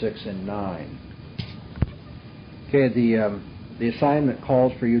 4, 6, and 9. Okay, the assignment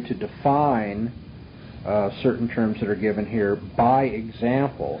calls for you to define certain terms that are given here by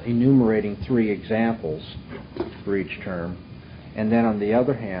example, enumerating 3 examples for each term. And then on the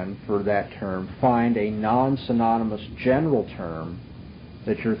other hand, for that term, find a non-synonymous general term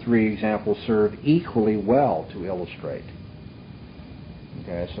that your 3 examples serve equally well to illustrate.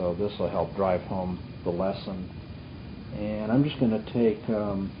 Okay, so this will help drive home the lesson. And I'm just going to take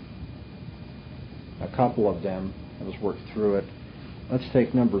a couple of them. Let's work through it. Let's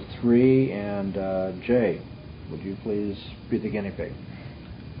take number 3, and Jay, would you please be the guinea pig?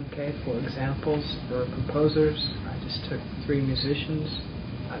 Okay, for examples, for composers, I just took 3 musicians,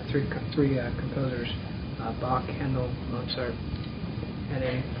 three composers, Bach, Handel, Mozart, and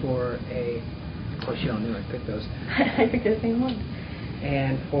then for of course you all knew I picked those. I picked the same one.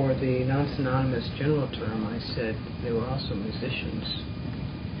 And for the non-synonymous general term, I said they were also musicians,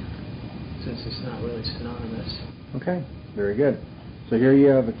 since it's not really synonymous. Okay, very good. So here you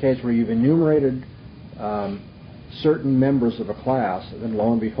have a case where you've enumerated certain members of a class, and then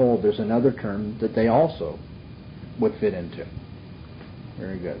lo and behold, there's another term that they also would fit into.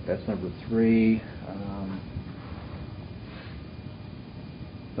 Very good. That's number 3.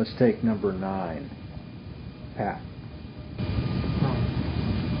 Let's take number 9. Pat.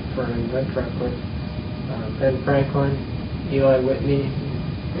 For Ben Franklin, Ben Franklin, Eli Whitney,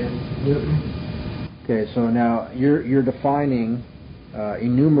 and Newton. Okay, so now you're defining,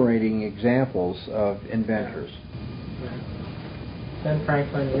 enumerating examples of inventors. Ben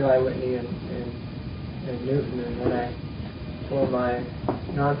Franklin, Eli Whitney, and Newton, and then for my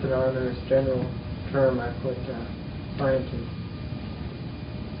non-synonymous general term, I put scientist.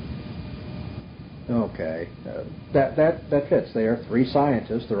 Okay, that fits. They are 3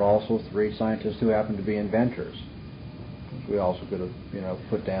 scientists. There are also 3 scientists who happen to be inventors. We also could have,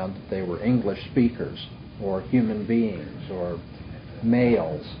 put down that they were English speakers, or human beings, or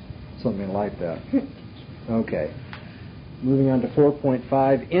males, something like that. Okay. Moving on to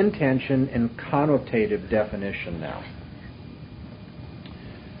 4.5, intension and connotative definition now.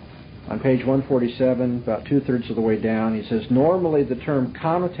 On page 147, about 2/3 of the way down, he says, normally the term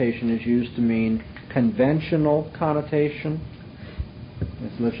connotation is used to mean conventional connotation.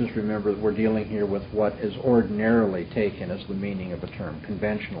 And so let's just remember that we're dealing here with what is ordinarily taken as the meaning of a term,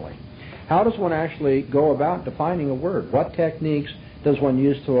 conventionally. How does one actually go about defining a word? What techniques does one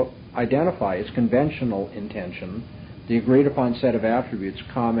use to identify its conventional intention, the agreed upon set of attributes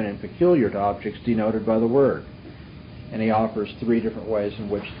common and peculiar to objects denoted by the word? And he offers 3 different ways in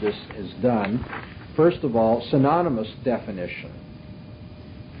which this is done. First of all, synonymous definition.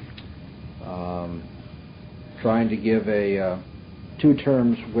 Trying to give 2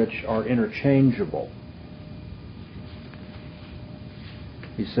 terms which are interchangeable.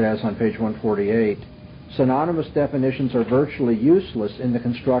 He says on page 148, synonymous definitions are virtually useless in the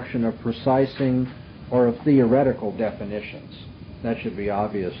construction of precising or of theoretical definitions. That should be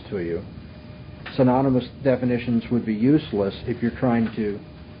obvious to you. Synonymous definitions would be useless if you're trying to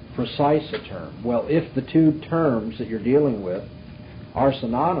precise a term. Well, if the 2 terms that you're dealing with are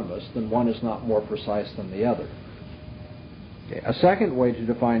synonymous, then one is not more precise than the other. Okay. A second way to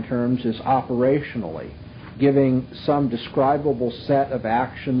define terms is operationally, giving some describable set of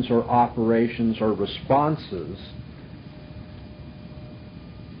actions or operations or responses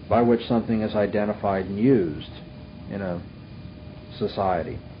by which something is identified and used in a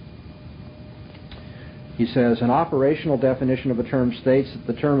society. He says, an operational definition of a term states that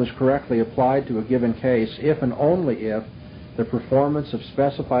the term is correctly applied to a given case if and only if the performance of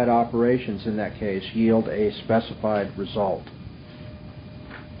specified operations in that case yield a specified result.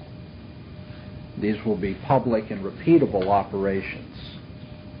 These will be public and repeatable operations.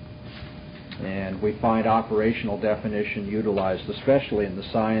 And we find operational definition utilized especially in the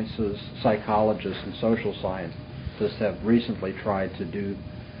sciences. Psychologists and social scientists have recently tried to do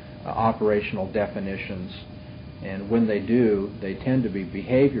operational definitions, and when they do, they tend to be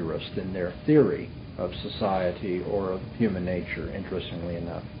behaviorist in their theory of society or of human nature, interestingly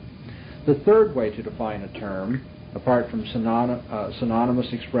enough. The third way to define a term, apart from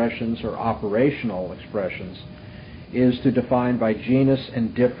synonymous expressions or operational expressions, is to define by genus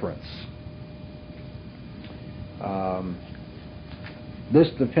and difference. This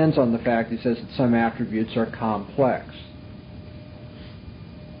depends on the fact, he says, that some attributes are complex.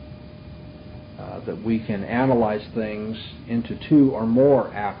 that we can analyze things into two or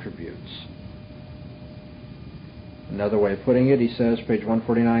more attributes. Another way of putting it, he says, page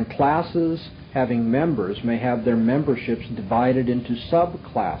 149, classes having members may have their memberships divided into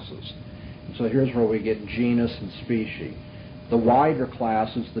subclasses. So here's where we get genus and species. The wider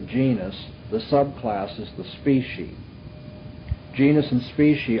class is the genus, the subclass is the species. Genus and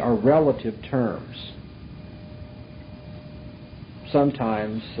species are relative terms.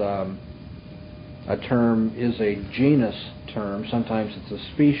 Sometimes a term is a genus term, sometimes it's a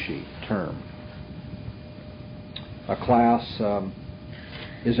species term. A class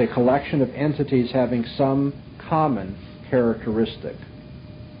is a collection of entities having some common characteristic.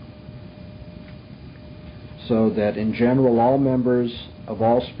 So that in general all members of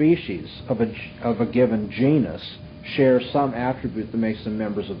all species of a given genus share some attribute that makes them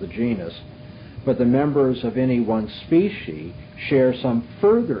members of the genus, but the members of any one species share some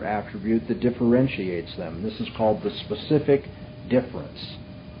further attribute that differentiates them. This is called the specific difference.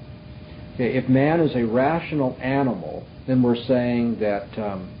 Okay, if man is a rational animal, then we're saying that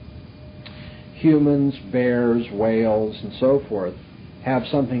humans, bears, whales, and so forth have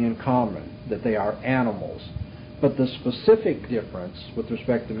something in common, that they are animals. But the specific difference with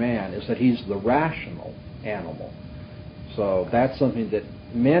respect to man is that he's the rational animal. So that's something that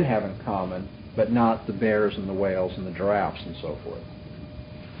men have in common, but not the bears and the whales and the giraffes and so forth.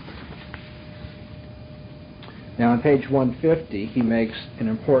 Now on page 150, he makes an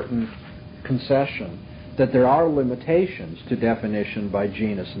important concession that there are limitations to definition by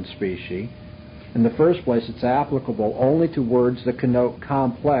genus and species. In the first place, it's applicable only to words that connote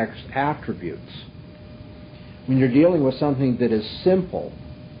complex attributes. When you're dealing with something that is simple,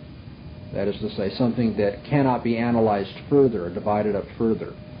 that is to say, something that cannot be analyzed further or divided up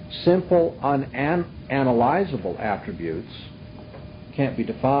further, simple, unanalyzable attributes can't be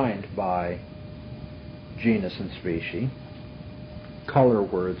defined by genus and species. Color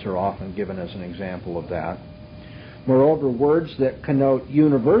words are often given as an example of that. Moreover, words that connote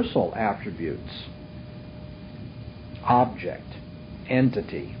universal attributes, object,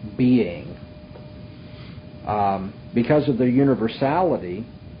 entity, being, because of their universality,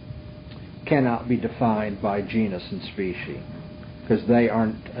 cannot be defined by genus and species, because they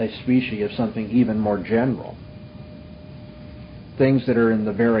aren't a species of something even more general. Things that are in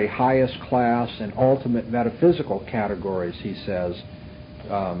the very highest class and ultimate metaphysical categories, he says,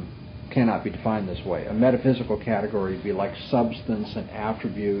 cannot be defined this way. A metaphysical category would be like substance and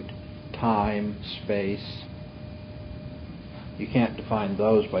attribute, time, space. You can't define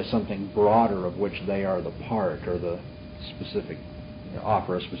those by something broader of which they are the part or the specific,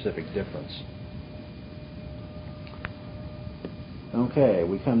 offer a specific difference. Okay,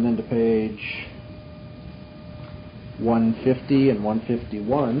 we come then to page 150 and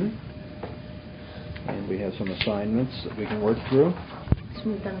 151, and we have some assignments that we can work through.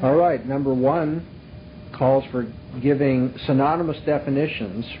 All right, number 1 calls for giving synonymous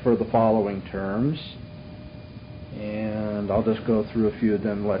definitions for the following terms, and I'll just go through a few of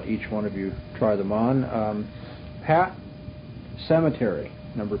them, let each one of you try them on. Pat, cemetery,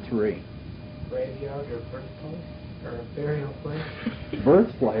 number 3. Graveyard or birthplace? Or burial place?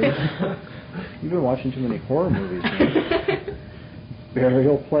 Birthplace? You've been watching too many horror movies, man.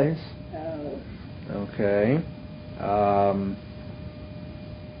 Burial place? Oh. Okay.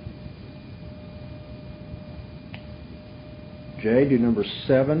 Jay, do number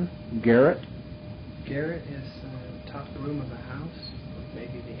 7. Garrett? Garret is the top room of a house, or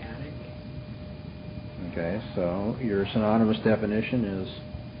maybe the attic. Okay, so your synonymous definition is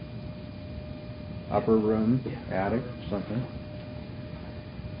upper room, attic, something.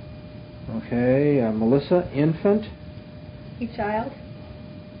 Okay, Melissa, infant? A child.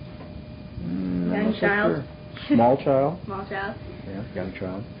 I'm Young not so child. sure. Small child? Small child. Yeah, young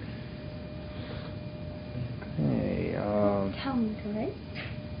child. Okay, Tell me, right?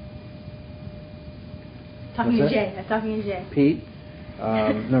 Talking What's to that? Jay. I'm talking to Jay. Pete,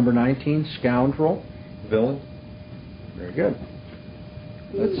 number 19, scoundrel. Villain? Very good.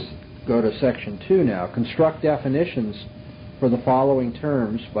 Let's go to section 2 now. Construct definitions for the following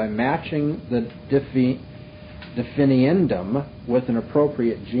terms by matching the definiendum with an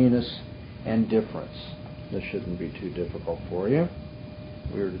appropriate genus and difference. This shouldn't be too difficult for you.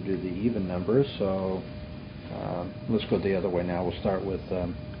 We were to do the even numbers, so let's go the other way now. We'll start with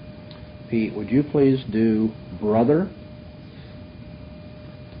Pete. Would you please do brother?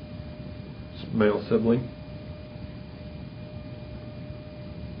 Male sibling?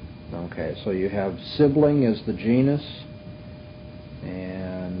 Okay, so you have sibling as the genus,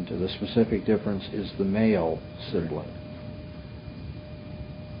 and the specific difference is the male sibling.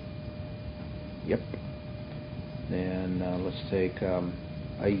 Yep. Then let's take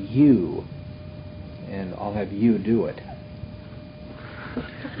a ewe, and I'll have you do it.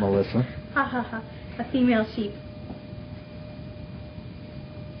 Melissa? Ha ha ha. A female sheep.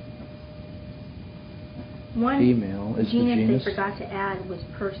 One Female is the genus. they forgot to add was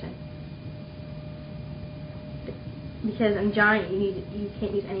person. Because in giant you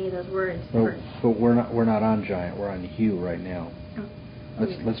can't use any of those words. But we're not on giant. We're on hue right now. Oh.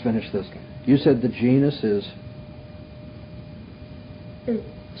 Let's finish this. You said the genus is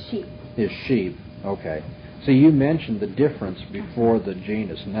sheep. Is sheep. Okay. So you mentioned the difference before the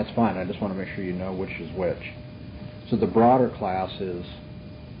genus, and that's fine. I just want to make sure you know which is which. So the broader class is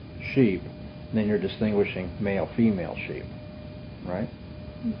sheep. And then you're distinguishing male-female sheep, right?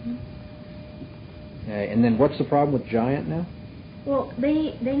 Mm-hmm. Okay. And then what's the problem with giant now? Well,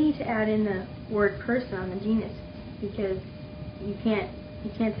 they need to add in the word person on the genus, because you can't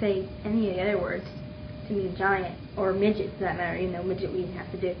say any of the other words to mean giant or midget for that matter. Even though midget we have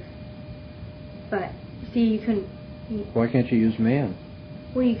to do. But see, you couldn't. Why can't you use man?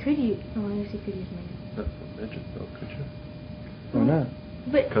 Well, you could use. Oh, I guess you could use man. Not for midget, though, could you? Why not?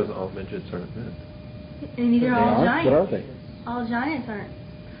 But Because all midgets aren't men. and neither They all are? giants. What are they? All giants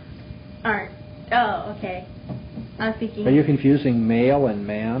aren't. Oh, okay. I'm thinking. Are you confusing male and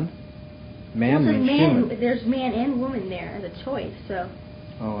man? Man Well, means man, human. there's man and woman there as a choice, so.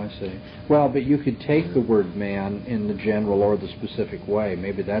 Oh, I see. Well, but you could take the word man in the general or the specific way.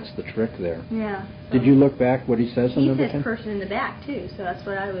 Maybe that's the trick there. Yeah. So Did you look back what he says in He number says 10? person in the back too, so that's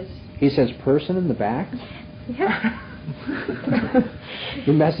what I was. He says person in the back? Yeah.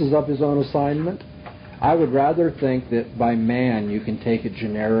 He messes up his own assignment? I would rather think that by man you can take it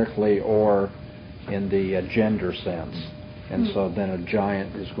generically or in the gender sense. And so then a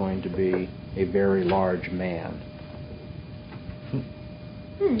giant is going to be a very large man.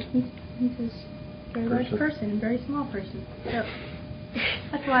 He says very large person, very small person. So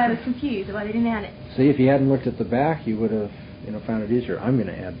that's why I was confused why they didn't add it. See, if you hadn't looked at the back, you would have found it easier. I'm going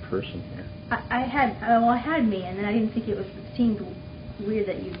to add person here. I had man, and I didn't think it seemed weird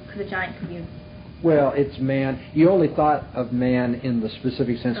that because a giant could be. Well, it's man. You only thought of man in the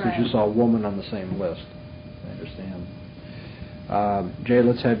specific sense because you Right. saw woman on the same list. I understand. Jay,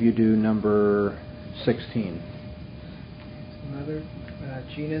 let's have you do number 16. Another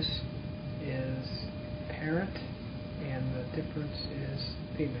genus is parent, and the difference is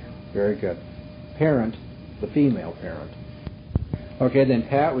female. Very good. Parent, the female parent. Okay, then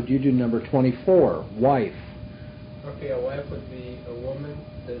Pat, would you do number 24, wife? Okay, a wife would be a woman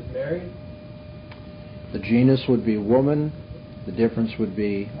that is married. The genus would be woman. The difference would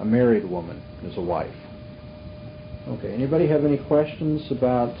be a married woman is a wife. Okay, anybody have any questions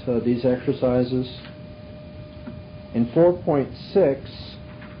about these exercises? In 4.6,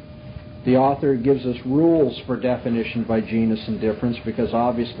 the author gives us rules for definition by genus and difference because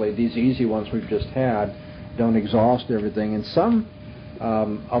obviously these easy ones we've just had don't exhaust everything, and some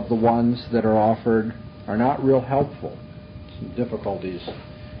of the ones that are offered are not real helpful. Some difficulties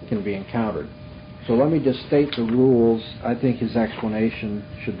can be encountered. So let me just state the rules. I think his explanation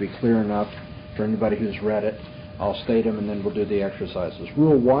should be clear enough for anybody who's read it. I'll state them and then we'll do the exercises.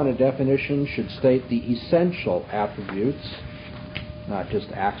 Rule 1, a definition should state the essential attributes, not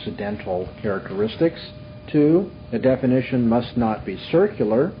just accidental characteristics. 2, a definition must not be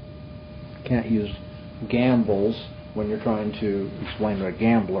circular. Can't use gambles when you're trying to explain what a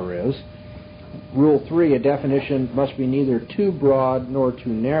gambler is. Rule 3, a definition must be neither too broad nor too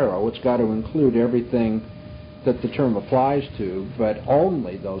narrow. It's got to include everything that the term applies to, but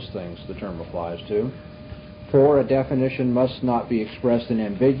only those things the term applies to. 4, a definition must not be expressed in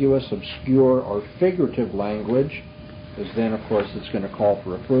ambiguous, obscure, or figurative language, because then, of course, it's going to call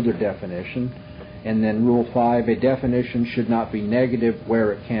for a further definition. And then Rule 5, a definition should not be negative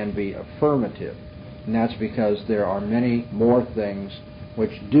where it can be affirmative. And that's because there are many more things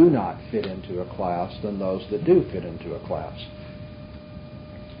which do not fit into a class than those that do fit into a class.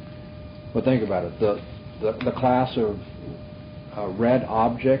 But think about it. The class of red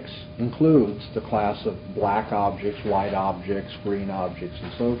objects includes the class of black objects, white objects, green objects,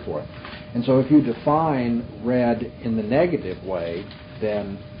 and so forth. And so if you define red in the negative way,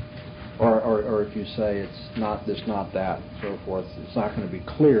 then, or if you say it's not this, not that, and so forth, it's not going to be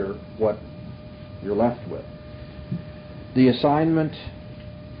clear what you're left with. The assignment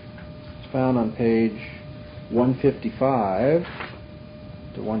is found on page 155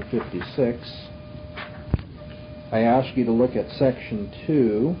 to 156. I ask you to look at section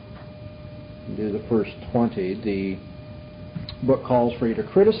 2 and do the first 20. The book calls for you to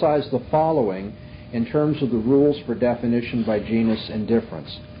criticize the following in terms of the rules for definition by genus and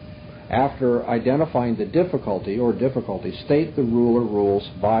difference. After identifying the difficulty or difficulties, state the rule or rules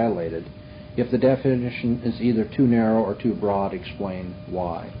violated. If the definition is either too narrow or too broad, explain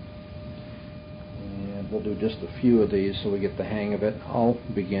why. And we'll do just a few of these so we get the hang of it. I'll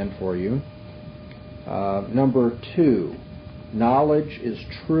begin for you. Number 2, knowledge is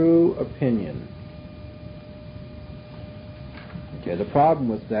true opinion. Okay, the problem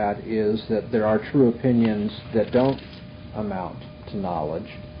with that is that there are true opinions that don't amount to knowledge.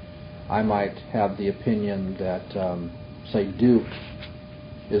 I might have the opinion that, say, Duke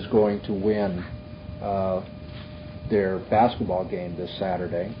is going to win their basketball game this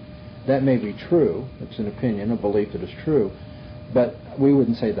Saturday. That may be true. It's an opinion, a belief that is true. But we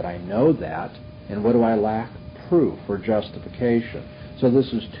wouldn't say that I know that. And what do I lack? Proof or justification. So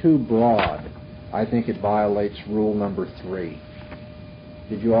this is too broad. I think it violates rule number 3.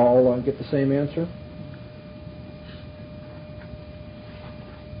 Did you all get the same answer?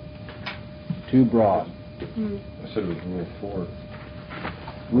 Too broad. I said it was rule 4.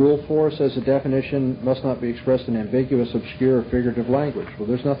 Rule 4 says a definition must not be expressed in ambiguous, obscure, or figurative language. Well,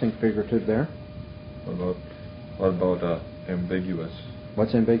 there's nothing figurative there. What about ambiguous?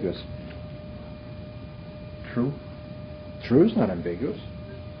 What's ambiguous? True? True is not ambiguous.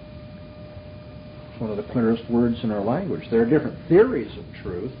 It's one of the clearest words in our language. There are different theories of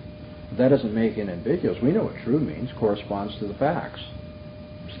truth. But that doesn't make it ambiguous. We know what true means. Corresponds to the facts.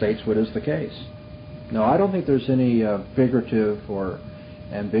 States what is the case. No, I don't think there's any figurative or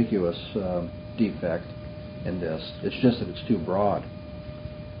ambiguous defect in this. It's just that it's too broad.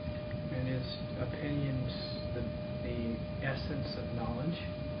 And is opinions the essence of knowledge?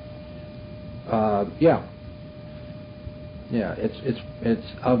 Yeah. Yeah,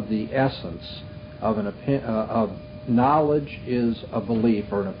 it's of the essence of of knowledge is a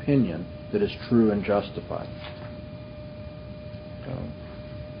belief or an opinion that is true and justified.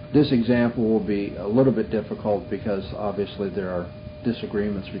 This example will be a little bit difficult because obviously there are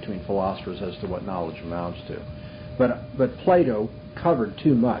disagreements between philosophers as to what knowledge amounts to. But Plato covered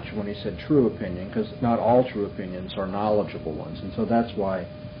too much when he said true opinion, because not all true opinions are knowledgeable ones, and so that's why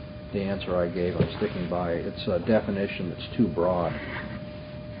the answer I gave I'm sticking by. It's a definition that's too broad.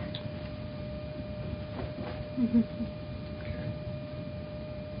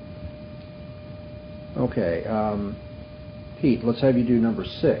 Okay, Pete, let's have you do number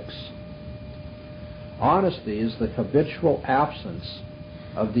 6. Honesty is the habitual absence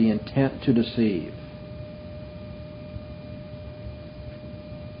of the intent to deceive.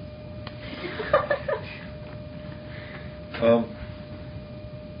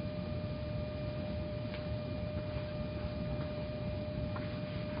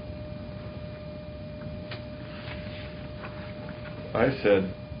 I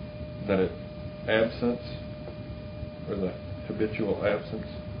said that absence, or the habitual absence,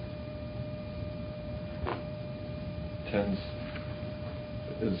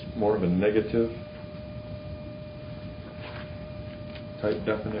 is more of a negative type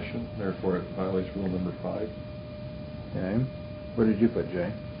definition, therefore it violates rule number 5. Okay. What did you put,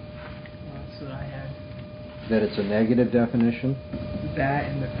 Jay? Well, that's what I had. That it's a negative definition? That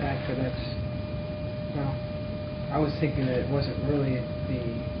and the fact that well, I was thinking that it wasn't really the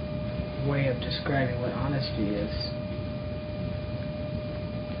way of describing what honesty is.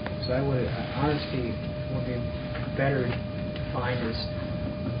 So honesty would be better defined as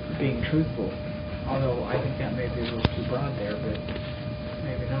being truthful. Although I think that may be a little too broad there, but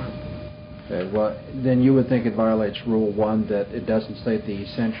maybe not. Okay, well, then you would think it violates Rule 1 that it doesn't state the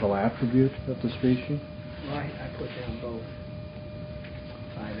essential attribute of the species? Well, I put down both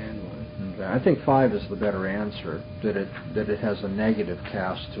 5 and 1. Okay, I think 5 is the better answer, that it has a negative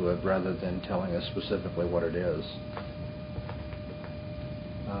cast to it rather than telling us specifically what it is.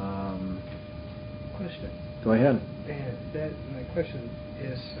 Question. Go ahead. And my question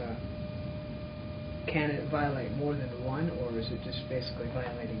is, can it violate more than 1, or is it just basically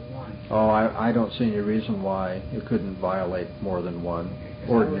violating 1? Oh, I don't see any reason why it couldn't violate more than 1.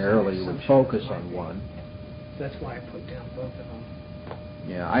 Okay, Ordinarily, you would focus on 1. That's why I put down both of them.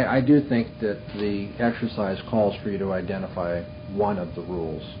 Yeah, I do think that the exercise calls for you to identify one of the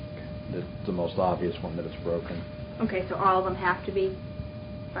rules, the most obvious one that it's broken. Okay, so all of them have to be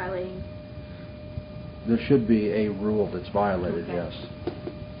violating? There should be a rule that's violated, okay. Yes.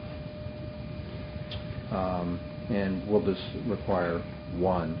 And we'll just require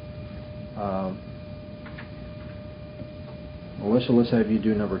 1. Melissa, let's have you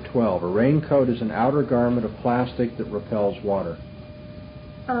do number 12. A raincoat is an outer garment of plastic that repels water.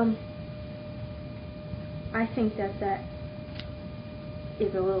 I think that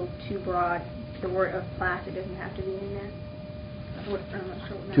is a little too broad. The word of plastic doesn't have to be in there. I'm not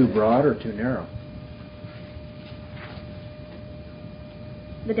sure what that Too is. broad or too narrow?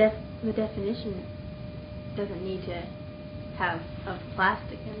 The definition doesn't need to have a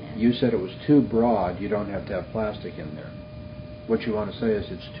plastic in there. You said it was too broad, you don't have to have plastic in there. What you want to say is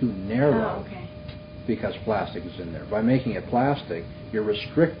it's too narrow. Oh, okay. Because plastic is in there. By making it plastic, you're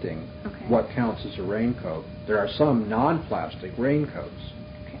restricting Okay. what counts as a raincoat. There are some non-plastic raincoats.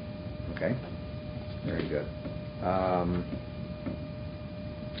 Okay. Okay? Very good.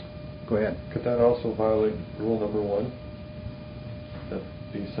 Go ahead. Could that also violate rule number 1? That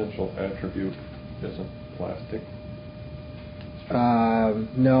the essential attribute isn't plastic?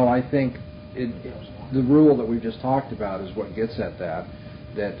 No, I think the rule that we've just talked about is what gets at that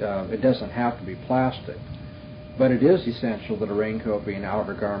it doesn't have to be plastic. But it is essential that a raincoat be an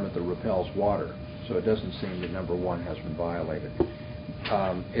outer garment that repels water. So it doesn't seem that number 1 has been violated.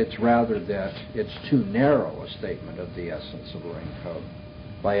 It's rather that it's too narrow a statement of the essence of a raincoat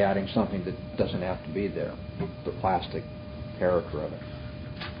by adding something that doesn't have to be there, the plastic character of it.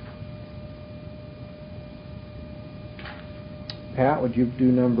 Pat, would you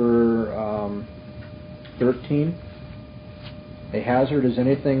do number 13? A hazard is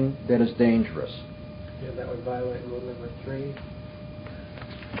anything that is dangerous. Yeah, that would violate rule number 3.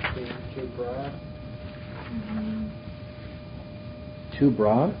 Being too broad. Too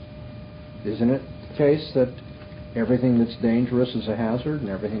broad? Isn't it the case that everything that's dangerous is a hazard and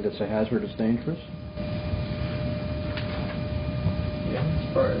everything that's a hazard is dangerous? Yeah,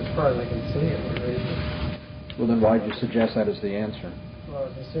 as far as I can see it would be. Well, then why did you suggest that as the answer? Well, I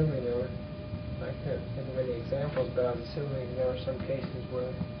was assuming there were, I couldn't think of any examples, but I was assuming there were some cases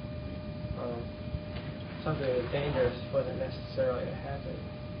where something that was dangerous wasn't necessarily a hazard.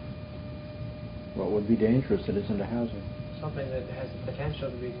 What would be dangerous that isn't a hazard? Something that has the potential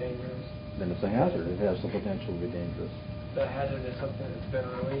to be dangerous. Then it's a hazard. It has the potential to be dangerous. The hazard is something that's been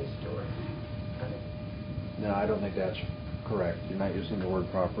released or kind of. No, I don't think that's correct. You're not using the word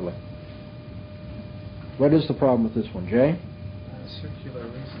properly. What is the problem with this one, Jay? Circular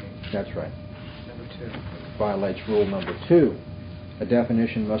reasoning. That's right. Number 2. Violates rule number 2. A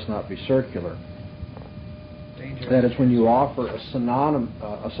definition must not be circular. Dangerous. That is, when you offer a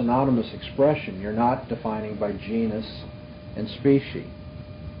synonymous expression, you're not defining by genus and species.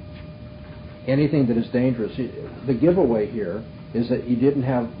 Anything that is dangerous. The giveaway here is that you didn't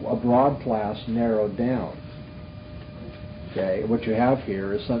have a broad class narrowed down. Okay, what you have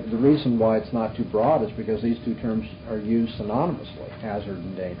here is the reason why it's not too broad is because these two terms are used synonymously, hazard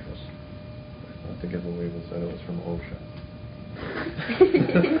and dangerous. I thought the giveaway was that it was from OSHA.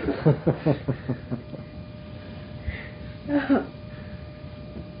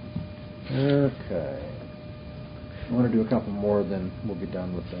 Okay. I want to do a couple more, then we'll be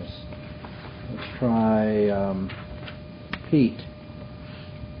done with this. Let's try Pete.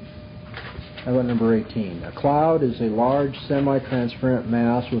 How about number 18? A cloud is a large semi-transparent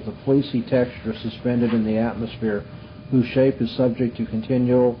mass with a fleecy texture suspended in the atmosphere whose shape is subject to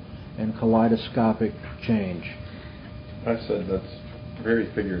continual and kaleidoscopic change. I said that's very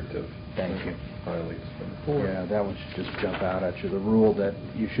figurative. Thank you. Violates number 4. Yeah, that would just jump out at you. The rule that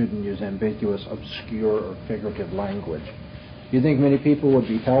you shouldn't use ambiguous, obscure, or figurative language. Do you think many people would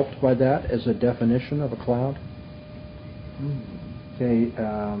be helped by that as a definition of a cloud? Okay,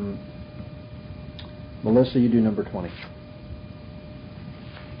 Melissa, you do number 20.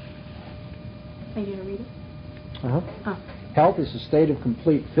 Are you going to read it? Uh-huh. Oh. Health is a state of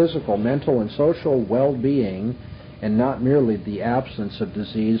complete physical, mental, and social well-being, and not merely the absence of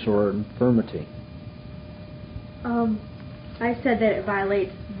disease or infirmity. I said that it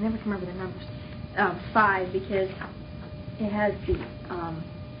violates, I never can remember the numbers, 5, because it has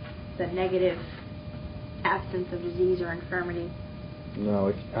the negative absence of disease or infirmity.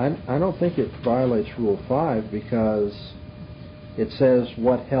 No, I don't think it violates Rule 5 because it says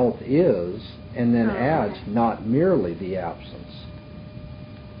what health is and then adds not merely the absence.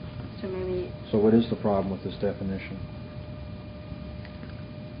 So maybe... So what is the problem with this definition?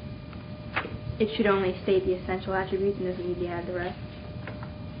 It should only state the essential attributes and doesn't need to add the rest.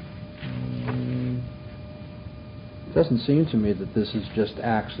 It doesn't seem to me that this is just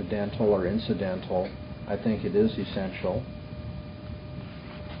accidental or incidental. I think it is essential.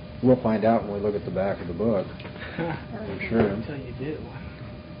 We'll find out when we look at the back of the book. For sure. Until you do.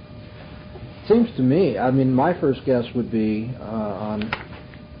 Seems to me, I mean, my first guess would be on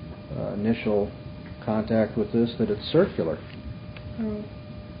initial contact with this that it's circular.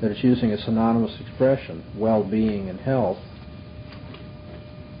 That it's using a synonymous expression, well-being and health.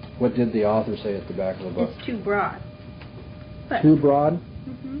 What did the author say at the back of the book? It's too broad. But Too broad?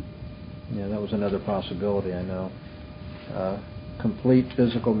 Mm-hmm. Yeah, that was another possibility, I know. complete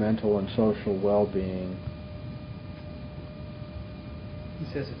physical, mental, and social well-being. He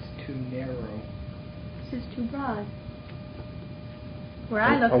says it's too narrow. This is too broad. Where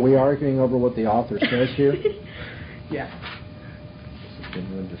I look Are we arguing over what the author says here? Yeah. It's a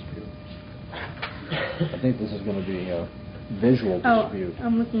genuine dispute. I think this is going to be a visual dispute.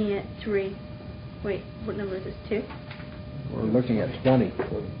 I'm looking at 3. Wait, what number is this? 2? We're looking at 20.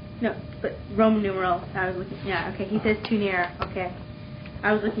 No, but Roman numeral. I was looking. Yeah, okay. He says too narrow. Okay.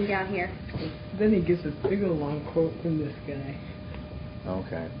 I was looking down here. Then he gives a big old long quote from this guy.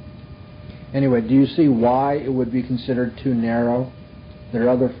 Okay. Anyway, do you see why it would be considered too narrow? There are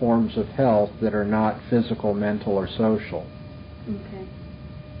other forms of health that are not physical, mental, or social. Okay.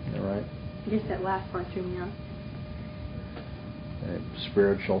 All right? I guess that last part threw me off.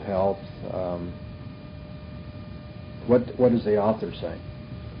 Spiritual health. What does the author say?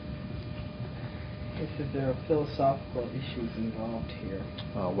 He says there are philosophical issues involved here.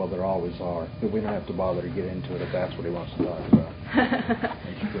 Well, there always are. But we don't have to bother to get into it if that's what he wants to talk about.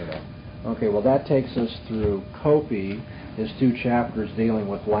 That's good. Okay, well, that takes us through Copy, his 2 chapters dealing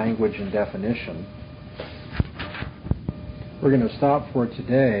with language and definition. We're going to stop for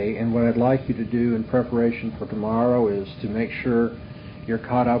today, and what I'd like you to do in preparation for tomorrow is to make sure you're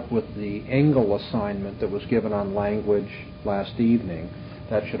caught up with the Engel assignment that was given on language last evening.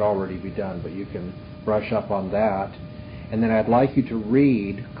 That should already be done, but you can brush up on that. And then I'd like you to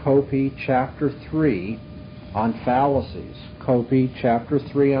read Copy Chapter 3 on fallacies. Copy Chapter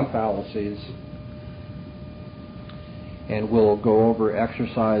 3 on fallacies. And we'll go over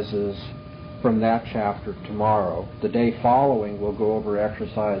exercises from that chapter tomorrow. The day following, we'll go over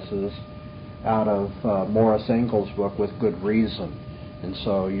exercises out of Morris Engel's book, With Good Reason. And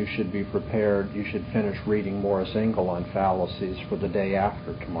so you should be prepared. You should finish reading Morris Engel on fallacies for the day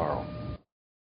after tomorrow.